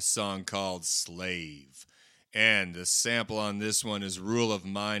 a song called Slave. And the sample on this one is Rule of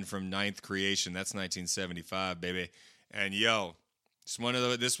Mine from Ninth Creation. That's 1975, baby. And yo,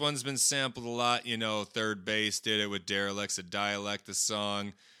 this one's been sampled a lot. You know, Third Base did it with Derelict's A Dialect, the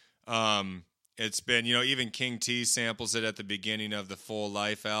song. It's been, you know, even King T samples it at the beginning of the Full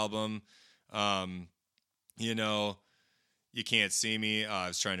Life album. You know, You Can't See Me. I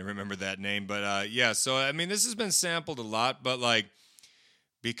was trying to remember that name. But yeah, so I mean, this has been sampled a lot, but like,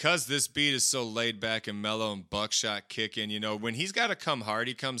 because this beat is so laid back and mellow and Buckshot kicking, you know, when he's got to come hard,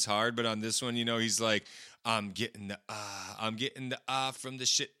 he comes hard. But on this one, you know, he's like, I'm getting the from the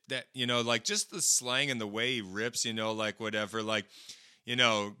shit that, you know, like just the slang and the way he rips, you know, like whatever, like, you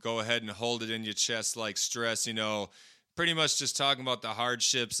know, go ahead and hold it in your chest like stress, you know, pretty much just talking about the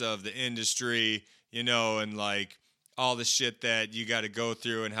hardships of the industry, you know, and like all the shit that you got to go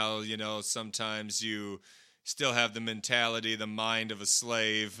through and how, you know, sometimes you still have the mentality, the mind of a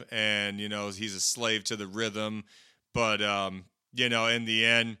slave, and, you know, he's a slave to the rhythm. But, you know, in the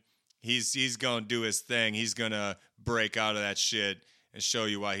end, he's going to do his thing. He's going to break out of that shit and show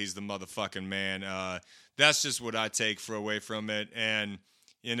you why he's the motherfucking man. That's just what I take away from it. And,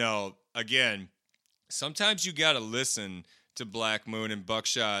 you know, again, sometimes you got to listen to Black Moon and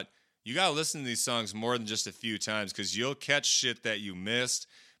Buckshot. You got to listen to these songs more than just a few times because you'll catch shit that you missed.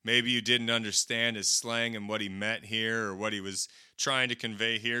 Maybe you didn't understand his slang and what he meant here or what he was trying to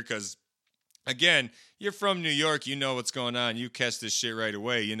convey here. Because, again, you're from New York. You know what's going on. You catch this shit right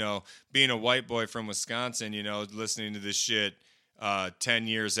away. You know, being a white boy from Wisconsin, you know, listening to this shit 10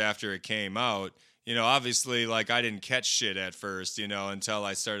 years after it came out, you know, obviously, like, I didn't catch shit at first, you know, until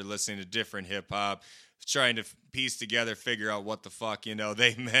I started listening to different hip-hop, trying to piece together, figure out what the fuck, you know,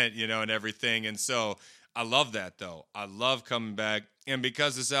 they meant, you know, and everything. And so I love that, though. I love coming back. And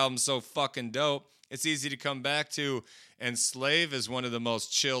because this album's so fucking dope, it's easy to come back to. And Slave is one of the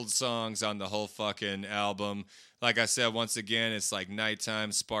most chilled songs on the whole fucking album. Like I said, once again, it's like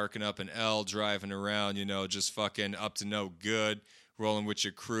nighttime, sparking up an L, driving around, you know, just fucking up to no good, rolling with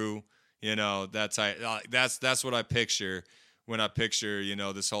your crew. You know, that's what I picture when I picture, you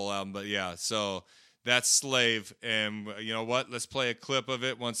know, this whole album. But yeah, so that's Slave. And you know what? Let's play a clip of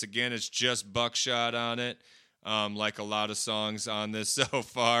it. Once again, it's just Buckshot on it. Like a lot of songs on this so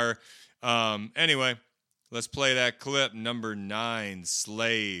far. Anyway, let's play that clip. Number 9,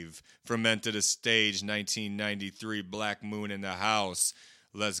 Slave from Enta Da Stage, 1993, Black Moon in the house.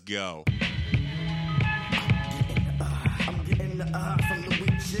 Let's go. I'm getting the from the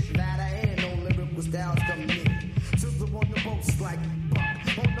weak shit that I ain't no lyrical styles come in. Silver on the boats like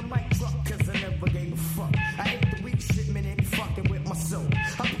Buck on the mic truck, cause I never gave a fuck. I hate the weak shit, man, ain't fucking with my soul.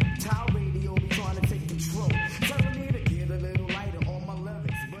 I beat Tile Radio, be trying to take control. Telling me to get a little lighter on my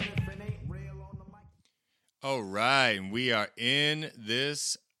lyrics, but if it ain't real on the mic. All right, we are in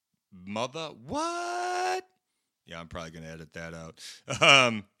this what? Yeah, I'm probably going to edit that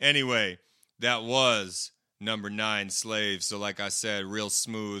out. Anyway, that was number 9, Slave. So like I said, real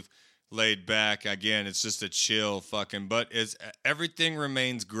smooth, laid back. Again, it's just a chill fucking, but everything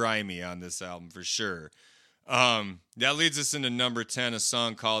remains grimy on this album for sure. That leads us into number 10, a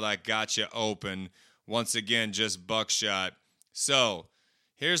song called I Gotcha Open. Once again, just Buckshot. So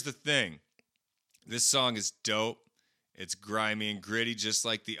here's the thing. This song is dope. It's grimy and gritty just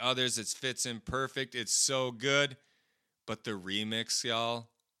like the others. It fits in perfect. It's so good. But the remix, y'all,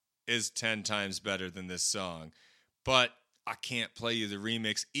 is 10 times better than this song. But I can't play you the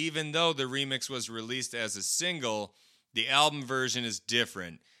remix. Even though the remix was released as a single, the album version is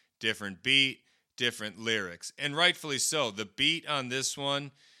different. Different beat, different lyrics. And rightfully so. The beat on this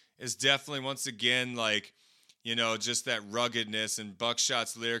one is definitely, once again, like, you know, just that ruggedness, and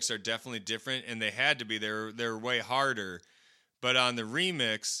Buckshot's lyrics are definitely different, and they had to be. They're way harder. But on the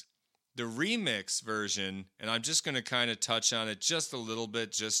remix version, and I'm just going to kind of touch on it just a little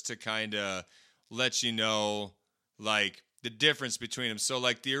bit just to kind of let you know, like, the difference between them. So,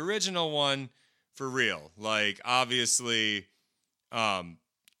 like, the original one, for real, like, obviously,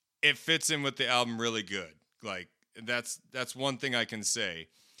 it fits in with the album really good. Like, that's one thing I can say.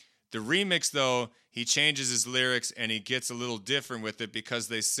 The remix, though, he changes his lyrics and he gets a little different with it because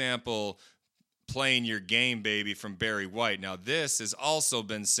they sample Playing Your Game, Baby from Barry White. Now, this has also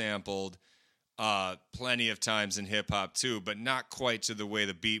been sampled plenty of times in hip-hop, too, but not quite to the way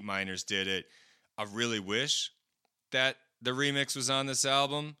the Beat Miners did it. I really wish that the remix was on this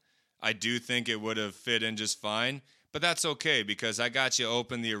album. I do think it would have fit in just fine, but that's okay because I Got You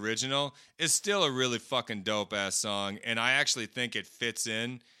Open, the original, is still a really fucking dope-ass song, and I actually think it fits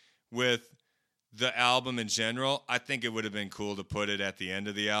in with the album in general, I think it would have been cool to put it at the end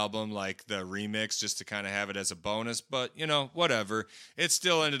of the album, like the remix, just to kind of have it as a bonus. But, whatever. It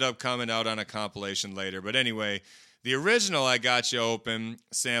still ended up coming out on a compilation later. But anyway, the original I Got You Open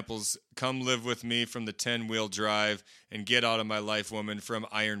samples Come Live With Me from the 10-Wheel Drive and Get Out of My Life Woman from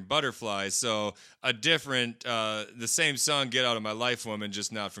Iron Butterflies. So a different, the same song, Get Out of My Life Woman,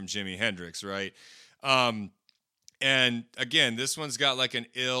 just not from Jimi Hendrix, right? And again, this one's got like an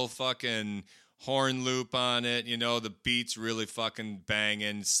ill fucking horn loop on it. The beat's really fucking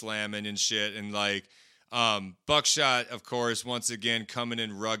banging, slamming and shit. And like, Buckshot, of course, once again, coming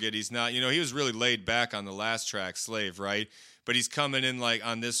in rugged. He's not, he was really laid back on the last track, Slave, right? But he's coming in like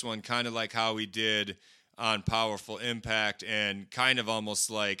on this one, kind of like how he did on Powerful Impact and kind of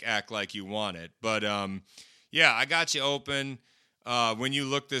almost like Act Like You Want It. But, yeah, I Got You Open. When you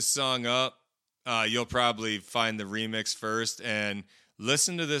look this song up, you'll probably find the remix first and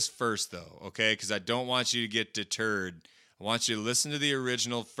listen to this first, though, okay? Because I don't want you to get deterred. I want you to listen to the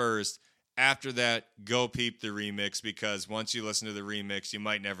original first. After that, go peep the remix, because once you listen to the remix, you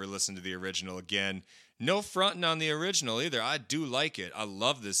might never listen to the original again. No fronting on the original either. I do like it. I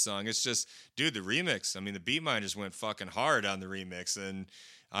love this song. It's just, dude, the remix. I mean, the Beatminers went fucking hard on the remix. And,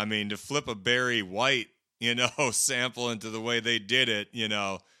 I mean, to flip a Barry White, sample into the way they did it,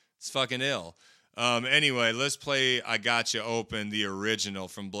 it's fucking ill. Anyway, let's play I Got You Open, the original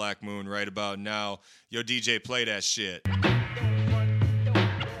from Black Moon right about now. Yo, DJ, play that shit.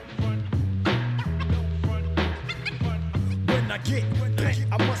 When I get bent,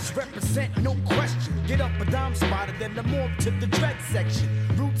 I must represent, no question. Get up a dime spotter, then the morph to the dread section.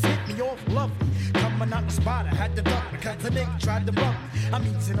 Roots hit me off lovely. Coming out the spotter, had to duck because the nigga tried to bump me. I'm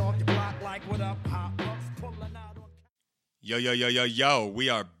eating off the block like what up, hot bucks pulling out on. Yo, we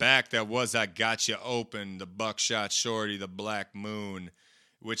are back. That was I Got You Open, the Buckshot Shorty, the Black Moon,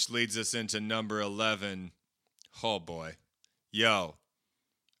 which leads us into number 11. Oh, boy. Yo,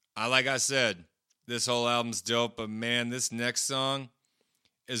 like I said, this whole album's dope, but man, this next song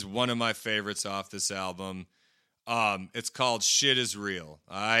is one of my favorites off this album. It's called Shit Is Real,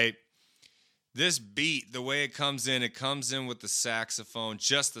 all right? This beat, the way it comes in with the saxophone,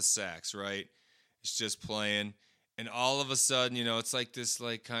 just the sax, right? It's just playing. And all of a sudden, it's like this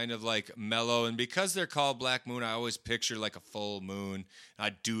like kind of like mellow. And because they're called Black Moon, I always picture like a full moon. I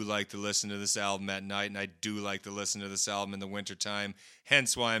do like to listen to this album at night, and I do like to listen to this album in the wintertime.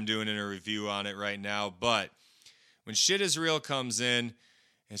 Hence why I'm doing a review on it right now. But when Shit Is Real comes in,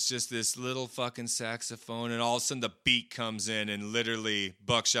 it's just this little fucking saxophone, and all of a sudden the beat comes in, and literally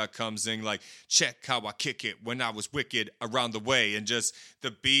Buckshot comes in like, check how I kick it when I was wicked around the way, and just the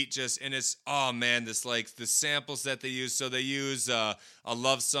beat and it's, oh man, this like the samples that they use. So they use a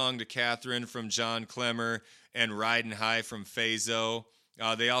love song to Catherine from John Clemmer and Riding High from Fazo.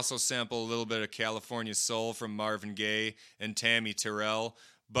 They also sample a little bit of California Soul from Marvin Gaye and Tammy Terrell.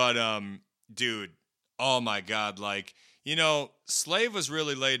 But dude, oh my God, like, Slave was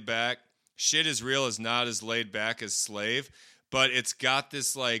really laid back. Shit Is Real is not as laid back as Slave, but it's got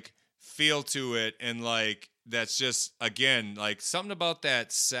this like feel to it, and like that's just, again, like something about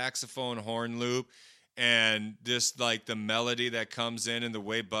that saxophone horn loop and just like the melody that comes in and the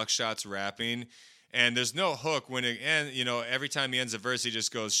way Buckshot's rapping. And there's no hook when it ends, every time he ends a verse, he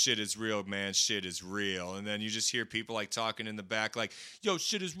just goes, shit is real, man, shit is real. And then you just hear people like talking in the back like, yo,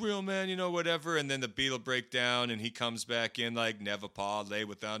 shit is real, man, whatever. And then the beat will break down and he comes back in like, never parlay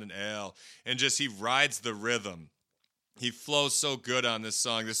without an L. And just he rides the rhythm. He flows so good on this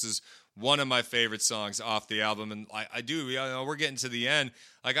song. This is one of my favorite songs off the album. And I do, we're getting to the end.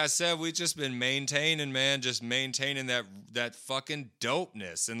 Like I said, we've just been maintaining that fucking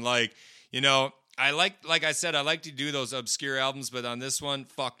dopeness. And like, I like I said, I like to do those obscure albums, but on this one,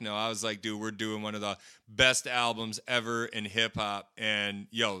 fuck no. I was like, dude, we're doing one of the best albums ever in hip hop. And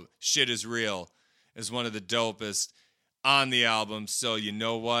yo, Shit Is Real is one of the dopest on the album. So you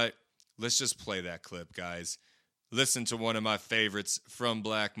know what? Let's just play that clip, guys. Listen to one of my favorites from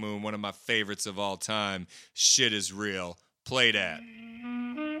Black Moon, one of my favorites of all time. Shit Is Real. Play that.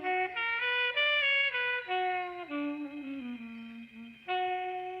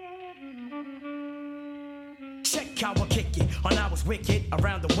 Check how I kick it, on I was wicked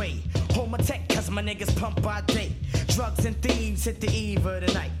around the way. Hold my tech, cause my niggas pump by day. Drugs and thieves hit the eve of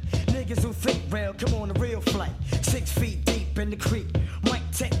the night. Niggas who think real, come on a real flight. 6 feet deep in the creek. Mic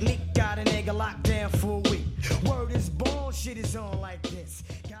technique got a nigga locked down for a week. Word is born, shit is on like this.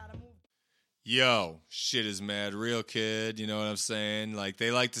 Gotta move. Yo, shit is mad real, kid. You know what I'm saying? Like,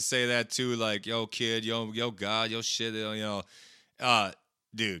 they like to say that too, like, yo, kid, yo, God, yo, shit, dude,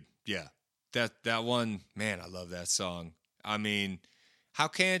 yeah. That one, man, I love that song. I mean, how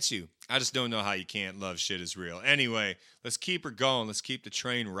can't you? I just don't know how you can't love Shit Is Real. Anyway, let's keep her going. Let's keep the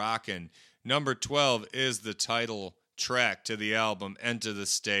train rocking. Number 12 is the title track to the album, Enta Da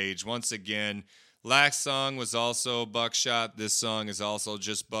Stage. Once again, last song was also Buckshot. This song is also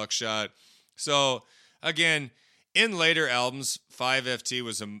just Buckshot. So, again, in later albums, 5FT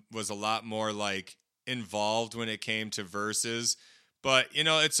was a lot more like involved when it came to verses. But, you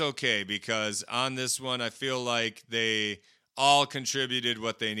know, it's okay because on this one, I feel like they all contributed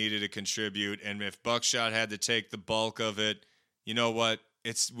what they needed to contribute, and if Buckshot had to take the bulk of it, you know what?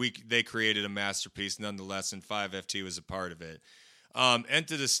 They created a masterpiece nonetheless, and 5FT was a part of it.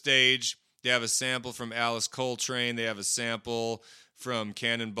 Enter the Stage. They have a sample from Alice Coltrane. They have a sample from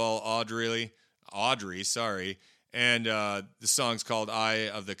Cannonball Audrey, sorry, and the song's called "Eye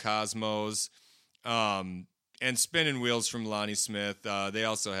of the Cosmos." And Spinning Wheels from Lonnie Smith. They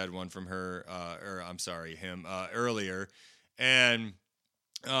also had one from her, him, earlier. And,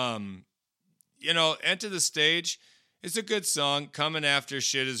 you know, Enter the Stage is a good song. Coming After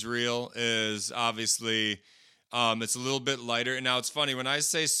Shit Is Real is obviously, it's a little bit lighter. And now it's funny, when I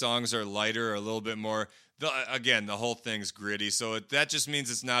say songs are lighter or a little bit more, the whole thing's gritty. So that just means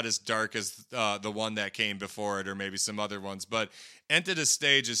it's not as dark as the one that came before it or maybe some other ones. But Enter the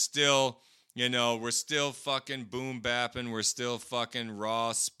Stage is still, you know, we're still fucking boom bapping. We're still fucking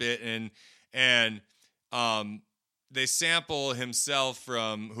raw spitting. And, they sample himself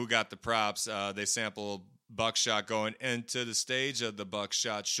from Who Got the Props. They sample Buckshot going into the stage of the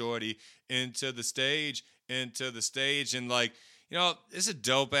Buckshot Shorty, into the stage. And like, you know, it's a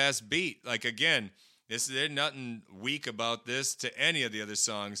dope ass beat. Like, again, there's nothing weak about this to any of the other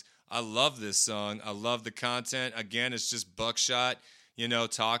songs. I love this song. I love the content. Again, it's just Buckshot, you know,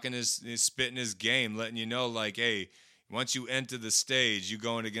 talking spitting his game, letting you know, like, hey, once you enter the stage, you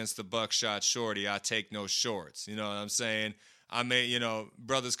going against the Buckshot Shorty. I take no shorts. You know what I'm saying?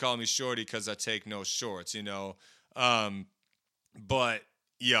 Brothers call me Shorty because I take no shorts, you know. But,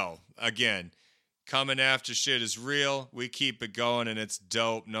 yo, again, Coming After Shit Is Real. We keep it going, and it's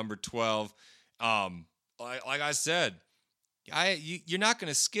dope. Number 12. Like I said, you're not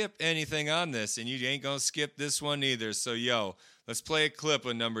going to skip anything on this, and you ain't going to skip this one either. So, yo, let's play a clip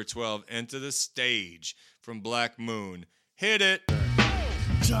of number 12, Enter the Stage, from Black Moon. Hit it.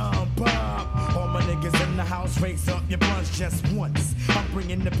 Jump up, all my niggas in the house, raise up your blunts just once. I'm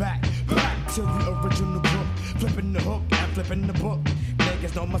bringing it back to the original book, flipping the hook and flipping the book.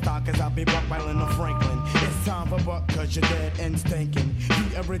 Niggas know my style cause I'll be buck whiling on Franklin. It's time for buck cause you're dead and stinking.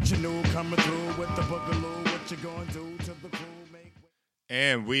 The original coming through with the boogaloo. What you gonna do to the crew?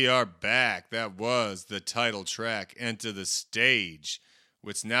 And we are back. That was the title track, Enter the Stage,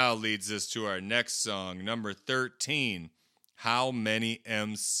 which now leads us to our next song, number 13, How Many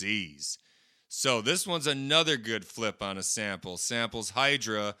MCs? So this one's another good flip on a sample. Samples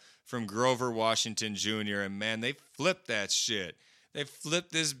Hydra from Grover Washington Jr., and man, they flipped that shit. They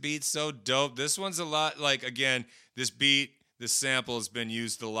flipped this beat so dope. This one's a lot like, again, this sample has been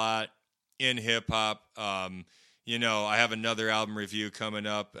used a lot in hip-hop. You know, I have another album review coming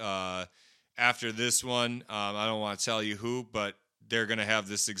up after this one. I don't want to tell you who, but they're going to have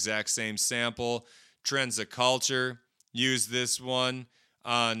this exact same sample. Trends of Culture used this one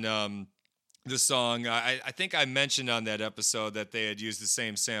on the song. I think I mentioned on that episode that they had used the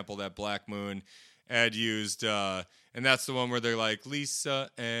same sample that Black Moon had used. And that's the one where they're like, Lisa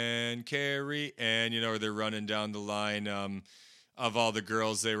and Carrie, and, you know, they're running down the line of all the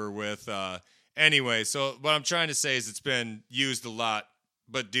girls they were with. Anyway, so what I'm trying to say is it's been used a lot,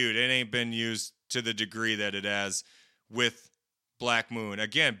 but dude, it ain't been used to the degree that it has with Black Moon.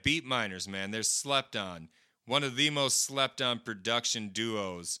 Again, Beat Miners, man, they're slept on. One of the most slept on production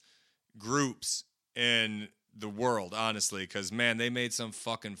groups in the world, honestly, because, man, they made some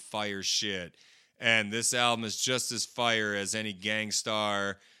fucking fire shit. And this album is just as fire as any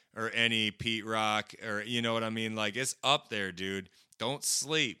Gangstar or any Pete Rock, or, you know what I mean? Like, it's up there, dude. Don't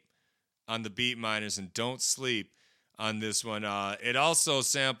sleep on the Beat Miners, and don't sleep on this one. It also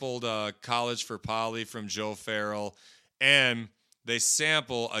sampled College for Polly from Joe Farrell, and they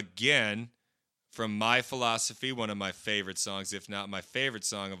sample again from My Philosophy, one of my favorite songs, if not my favorite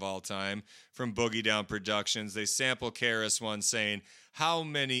song of all time, from Boogie Down Productions. They sample KRS-One saying, how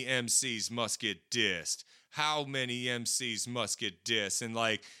many MCs must get dissed? How many MCs must get dissed? And,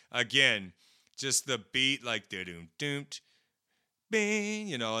 like, again, just the beat, like, doom bing,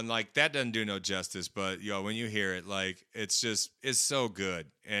 you know, and like that doesn't do no justice, but yo, when you hear it, like, it's so good.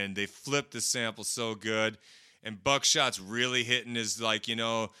 And they flipped the sample so good. And Buckshot's really hitting his, like, you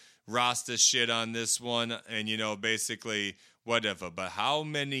know, Rasta shit on this one, and, you know, basically whatever. But how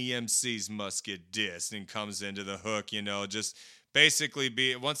many MCs must get dissed? And comes into the hook, you know, just basically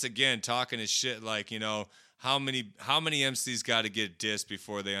be once again talking his shit like, how many MCs got to get dissed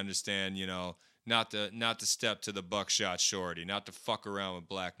before they understand, not to step to the buckshot shorty, not to fuck around with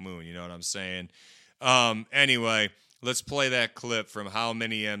Black Moon, you know what I'm saying? Anyway, let's play that clip from How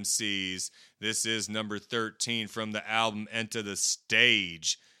Many MCs. This is number 13 from the album Enta Da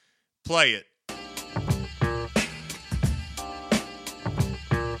Stage. Play it.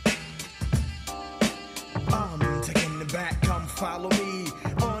 I'm taking the back, come follow me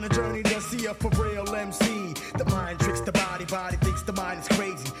on a journey to see a for real MC. The mind tricks the body, body thinks the mind is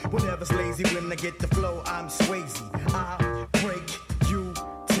crazy. Whatever's lazy, when I get the flow, I'm Swayze. I break, you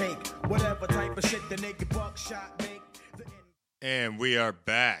take whatever type of shit the naked buckshot make. And we are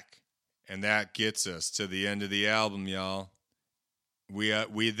back, and that gets us to the end of the album, y'all.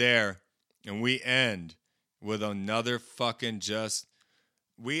 We there, and we end with another fucking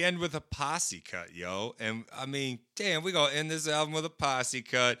we end with a posse cut, yo. And I mean, damn, we gonna end this album with a posse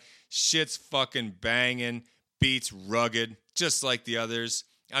cut. Shit's fucking banging, beats rugged, just like the others.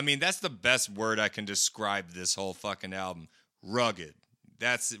 I mean, that's the best word I can describe this whole fucking album. Rugged.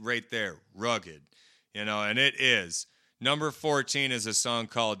 That's it right there. Rugged. And it is. Number 14 is a song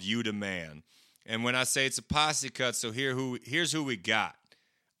called You the Man. And when I say it's a posse cut, so here's who we got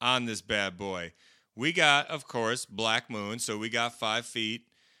on this bad boy. We got, of course, Black Moon. So we got 5 Feet.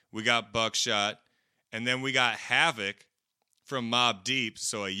 We got Buckshot. And then we got Havoc from Mobb Deep.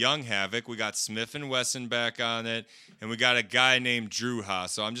 So a young Havoc. We got Smith and Wesson back on it. And we got a guy named Drew Ha.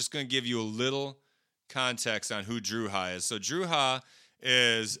 So I'm just going to give you a little context on who Drew Ha is. So Drew Ha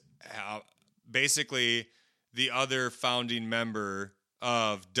is basically the other founding member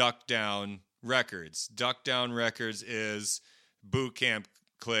of Duck Down Records. Duck Down Records is Boot Camp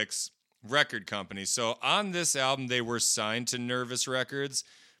Click's record company. So on this album, they were signed to Nervous Records,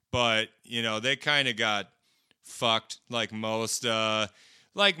 but they kind of got fucked like most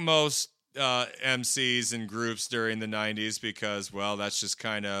MCs and groups during the 90s because, well, that's just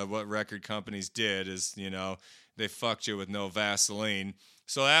kind of what record companies did is, they fucked you with no Vaseline.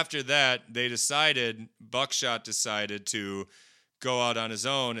 So after that, Buckshot decided to go out on his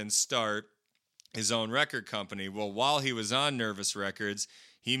own and start his own record company. Well, while he was on Nervous Records,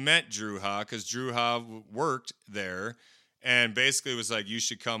 he met Drew Ha because Drew Ha worked there and basically was like, you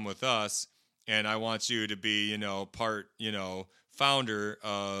should come with us and I want you to be, part, founder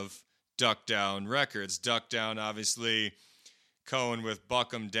of Duck Down Records. Duck Down, obviously, Cohen with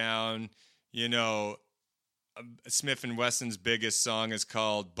Buck 'Em Down, Smith and Wesson's biggest song is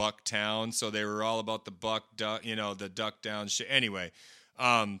called Bucktown, so they were all about the the Duck Down shit. Anyway,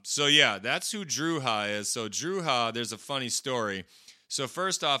 so yeah, that's who Drew Ha is. So Drew Ha, there's a funny story. So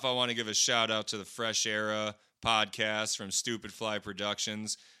first off, I want to give a shout out to the Fresh Era podcast from Stupid Fly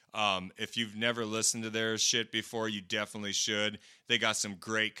Productions. If you've never listened to their shit before, you definitely should. They got some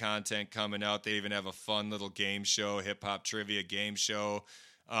great content coming out. They even have a fun little game show, hip hop trivia game show.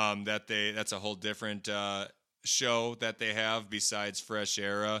 That's a whole different show that they have besides Fresh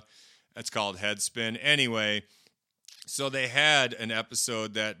Era. It's called Headspin. Anyway, so they had an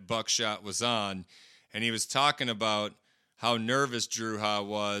episode that Buckshot was on, and he was talking about how nervous Drew Ha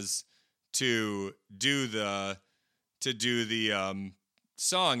was to do the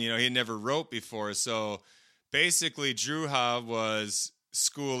song. He had never wrote before. So basically, Drew Ha was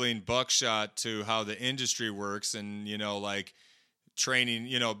schooling Buckshot to how the industry works and, training,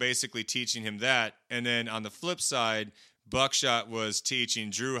 basically teaching him that. And then on the flip side, Buckshot was teaching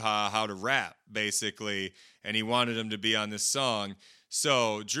Drew Ha how to rap, basically, and he wanted him to be on this song.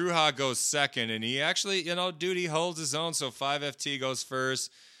 So Drew Ha goes second, and he actually, dude, he holds his own. So 5FT goes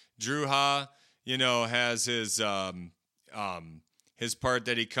first. Drew Ha, has his part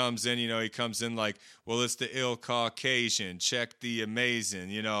that he comes in, he comes in like, well, it's the ill Caucasian, check the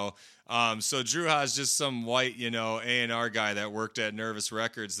amazing, So Drew Ha's just some white, A&R guy that worked at Nervous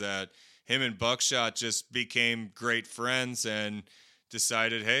Records that him and Buckshot just became great friends and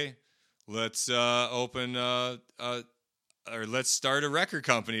decided, hey, let's let's start a record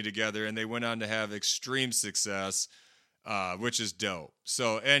company together. And they went on to have extreme success, which is dope.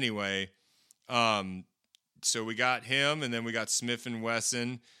 So anyway, so we got him, and then we got Smith and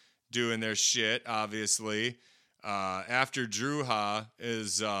Wesson doing their shit, obviously. After Drew Ha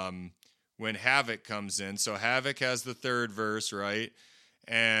is when Havoc comes in. So Havoc has the third verse, right?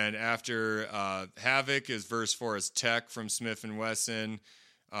 And after Havoc is verse 4 is Tech from Smith and Wesson.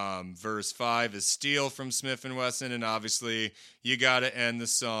 Verse 5 is Steel from Smith and Wesson. And obviously, you got to end the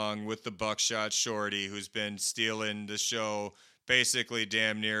song with the Buckshot Shorty, who's been stealing the show basically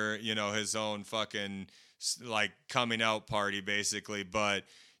damn near, his own fucking like coming out party basically. But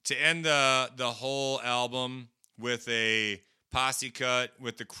to end the whole album with a posse cut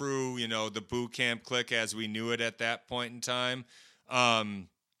with the crew, the boot camp clique as we knew it at that point in time,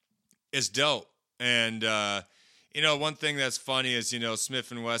 is dope. And, one thing that's funny is,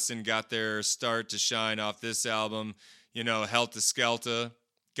 Smith and Wesson got their start to shine off this album. Helter Skelter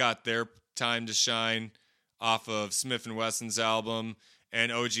got their time to shine off of Smith and Wesson's album,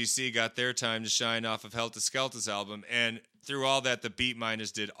 and OGC got their time to shine off of Helter Skelter's album. And through all that, the Beat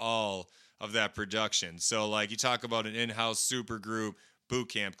Miners did all of that production. So, like, you talk about an in-house super group, boot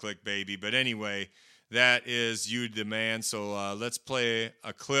camp click, baby. But anyway, that is You Demand. So let's play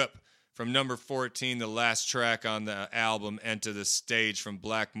a clip from number 14, the last track on the album, Enta Da Stage from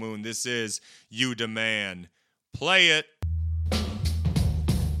Black Moon. This is You Demand. Play it.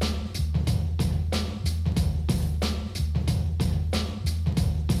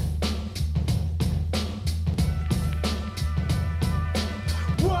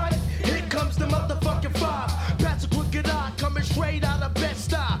 What? Here comes the motherfucking five. Pass a crooked eye, coming straight out of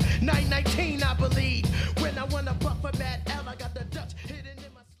Bed-Stuy. 919, I believe. When I wanna buff a Mad L, I got the Dutch hidden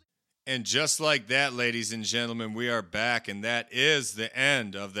in my sleep. And just like that, ladies and gentlemen, we are back, and that is the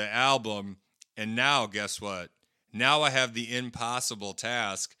end of the album. And now, guess what? Now I have the impossible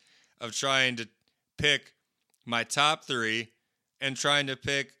task of trying to pick my top three and trying to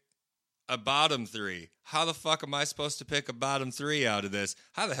pick a bottom three. How the fuck am I supposed to pick a bottom three out of this?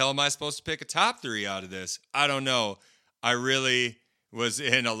 How the hell am I supposed to pick a top three out of this? I don't know. I really was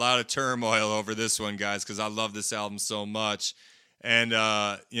in a lot of turmoil over this one, guys, because I love this album so much. And,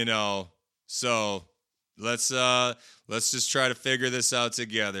 so let's just try to figure this out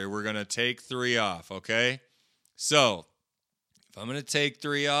together. We're going to take three off, okay? So if I'm going to take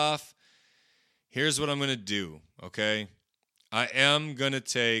three off, here's what I'm going to do, okay? I am going to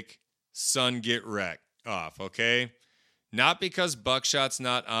take Sun Get Wrecked off, okay? Not because Buckshot's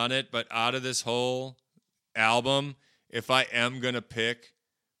not on it, but out of this whole album, if I am going to pick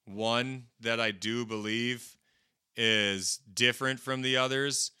one that I do believe is different from the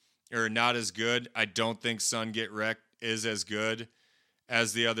others or not as good, I don't think Sun Get Wrecked is as good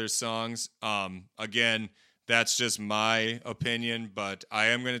as the other songs. Again, that's just my opinion, but I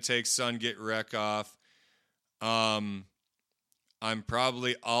am going to take Sun Get Wrecked off. I'm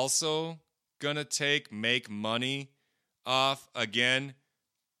probably also going to take Make Money off again.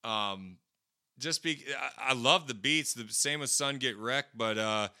 I love the beats, the same as Sun Get Wrecked,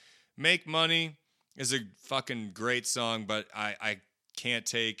 but Make Money is a fucking great song, but I can't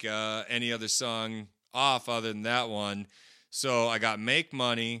take any other song off other than that one. So I got Make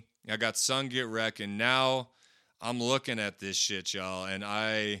Money, I got Sun Get Wrecked, and now I'm looking at this shit, y'all, and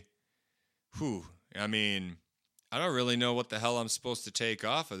I don't really know what the hell I'm supposed to take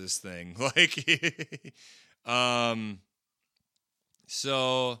off of this thing.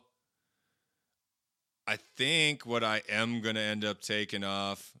 So I think what I am going to end up taking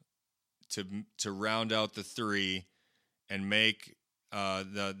off to round out the three and make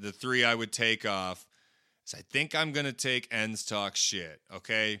the three I would take off is I think I'm going to take Ends Talk Shit,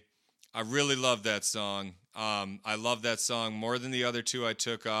 okay? I really love that song. I love that song more than the other two I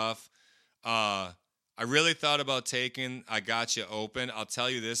took off. I really thought about taking I Got You Open. I'll tell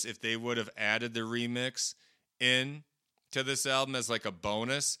you this, if they would have added the remix in to this album as like a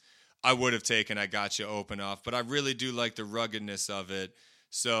bonus, I would have taken I Got You Open off. But I really do like the ruggedness of it.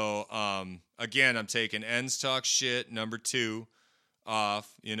 So, again, I'm taking Ends Talk Shit, number 2,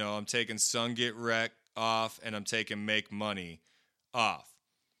 off. I'm taking Sun Get Wrecked off, and I'm taking Make Money off.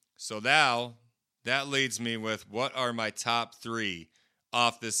 So now, that leads me with what are my top 3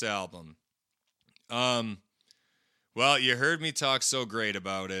 off this album. Well, you heard me talk so great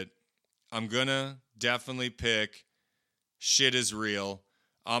about it. I'm gonna definitely pick Shit Is Real.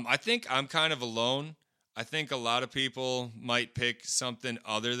 I think I'm kind of alone. I think a lot of people might pick something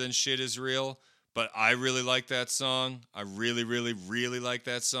other than Shit Is Real, but I really like that song. I really, really, really like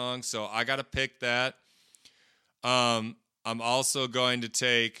that song, so I gotta pick that. I'm also going to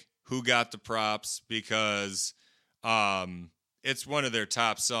take Who Got the Props because it's one of their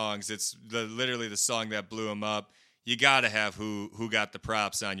top songs. It's literally the song that blew them up. You got to have Who Got the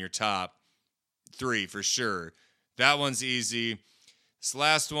Props on your top 3 for sure. That one's easy. This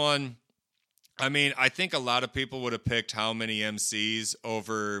last one, I think a lot of people would have picked How Many MCs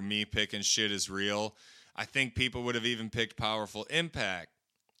over me picking Shit Is Real. I think people would have even picked Powerful Impact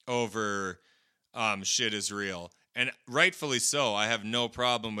over Shit Is Real. And rightfully so. I have no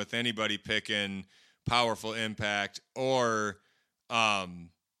problem with anybody picking Powerful Impact or How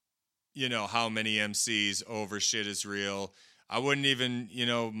Many MCs over Shit Is Real. I wouldn't even,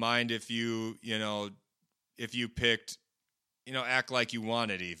 mind if you picked, act like you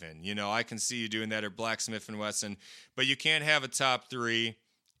want it even. I can see you doing that, or Blacksmith and Wesson, but you can't have a top 3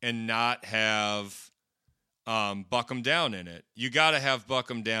 and not have Buck 'em Down in it. You got to have Buck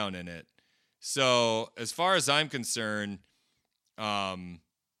 'em Down in it. So as far as I'm concerned,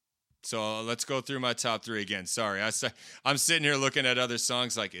 so let's go through my top 3 again. Sorry, I'm sitting here looking at other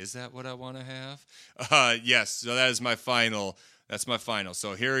songs like, is that what I want to have? Yes, so that is my final. That's my final.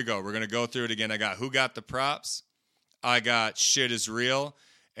 So here we go. We're going to go through it again. I got Who Got the Props? I got Shit Is Real.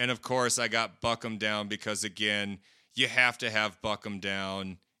 And, of course, I got Buck 'em Down because, again, you have to have Buck 'em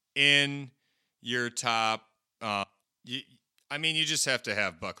Down in your top. You just have to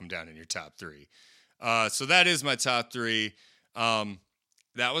have Buck 'em Down in your top 3. So that is my top 3.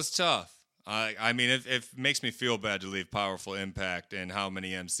 That was tough. It makes me feel bad to leave Powerful Impact and How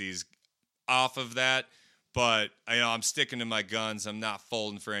Many MCs off of that. But I'm sticking to my guns. I'm not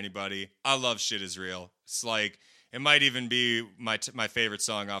folding for anybody. I love Shit Is Real. It's like, it might even be my favorite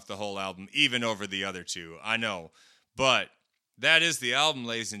song off the whole album, even over the other 2. I know. But that is the album,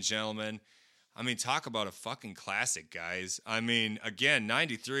 ladies and gentlemen. Talk about a fucking classic, guys. Again,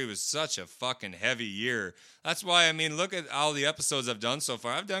 93 was such a fucking heavy year. That's why, look at all the episodes I've done so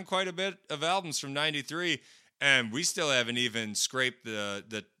far. I've done quite a bit of albums from 93, and we still haven't even scraped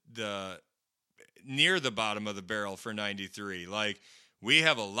the near the bottom of the barrel for 93. Like, we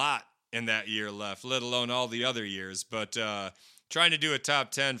have a lot in that year left, let alone all the other years. But trying to do a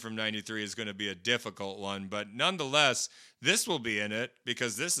top 10 from 93 is going to be a difficult one. But nonetheless, this will be in it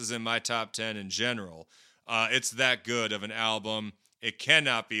because this is in my top 10 in general. It's that good of an album. It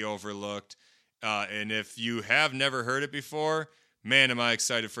cannot be overlooked. And if you have never heard it before, man, am I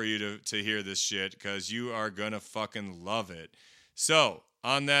excited for you to hear this shit, because you are going to fucking love it. So,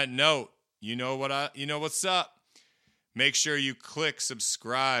 on that note, you know what's up. Make sure you click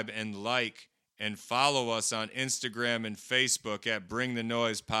subscribe and like and follow us on Instagram and Facebook at Bring the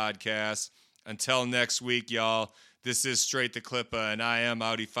Noise Podcast. Until next week, y'all, this is Straight the Clipper, and I am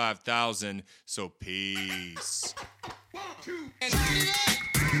Audi 5000, so peace. 1, 2, and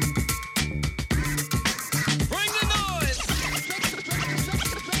turn it up.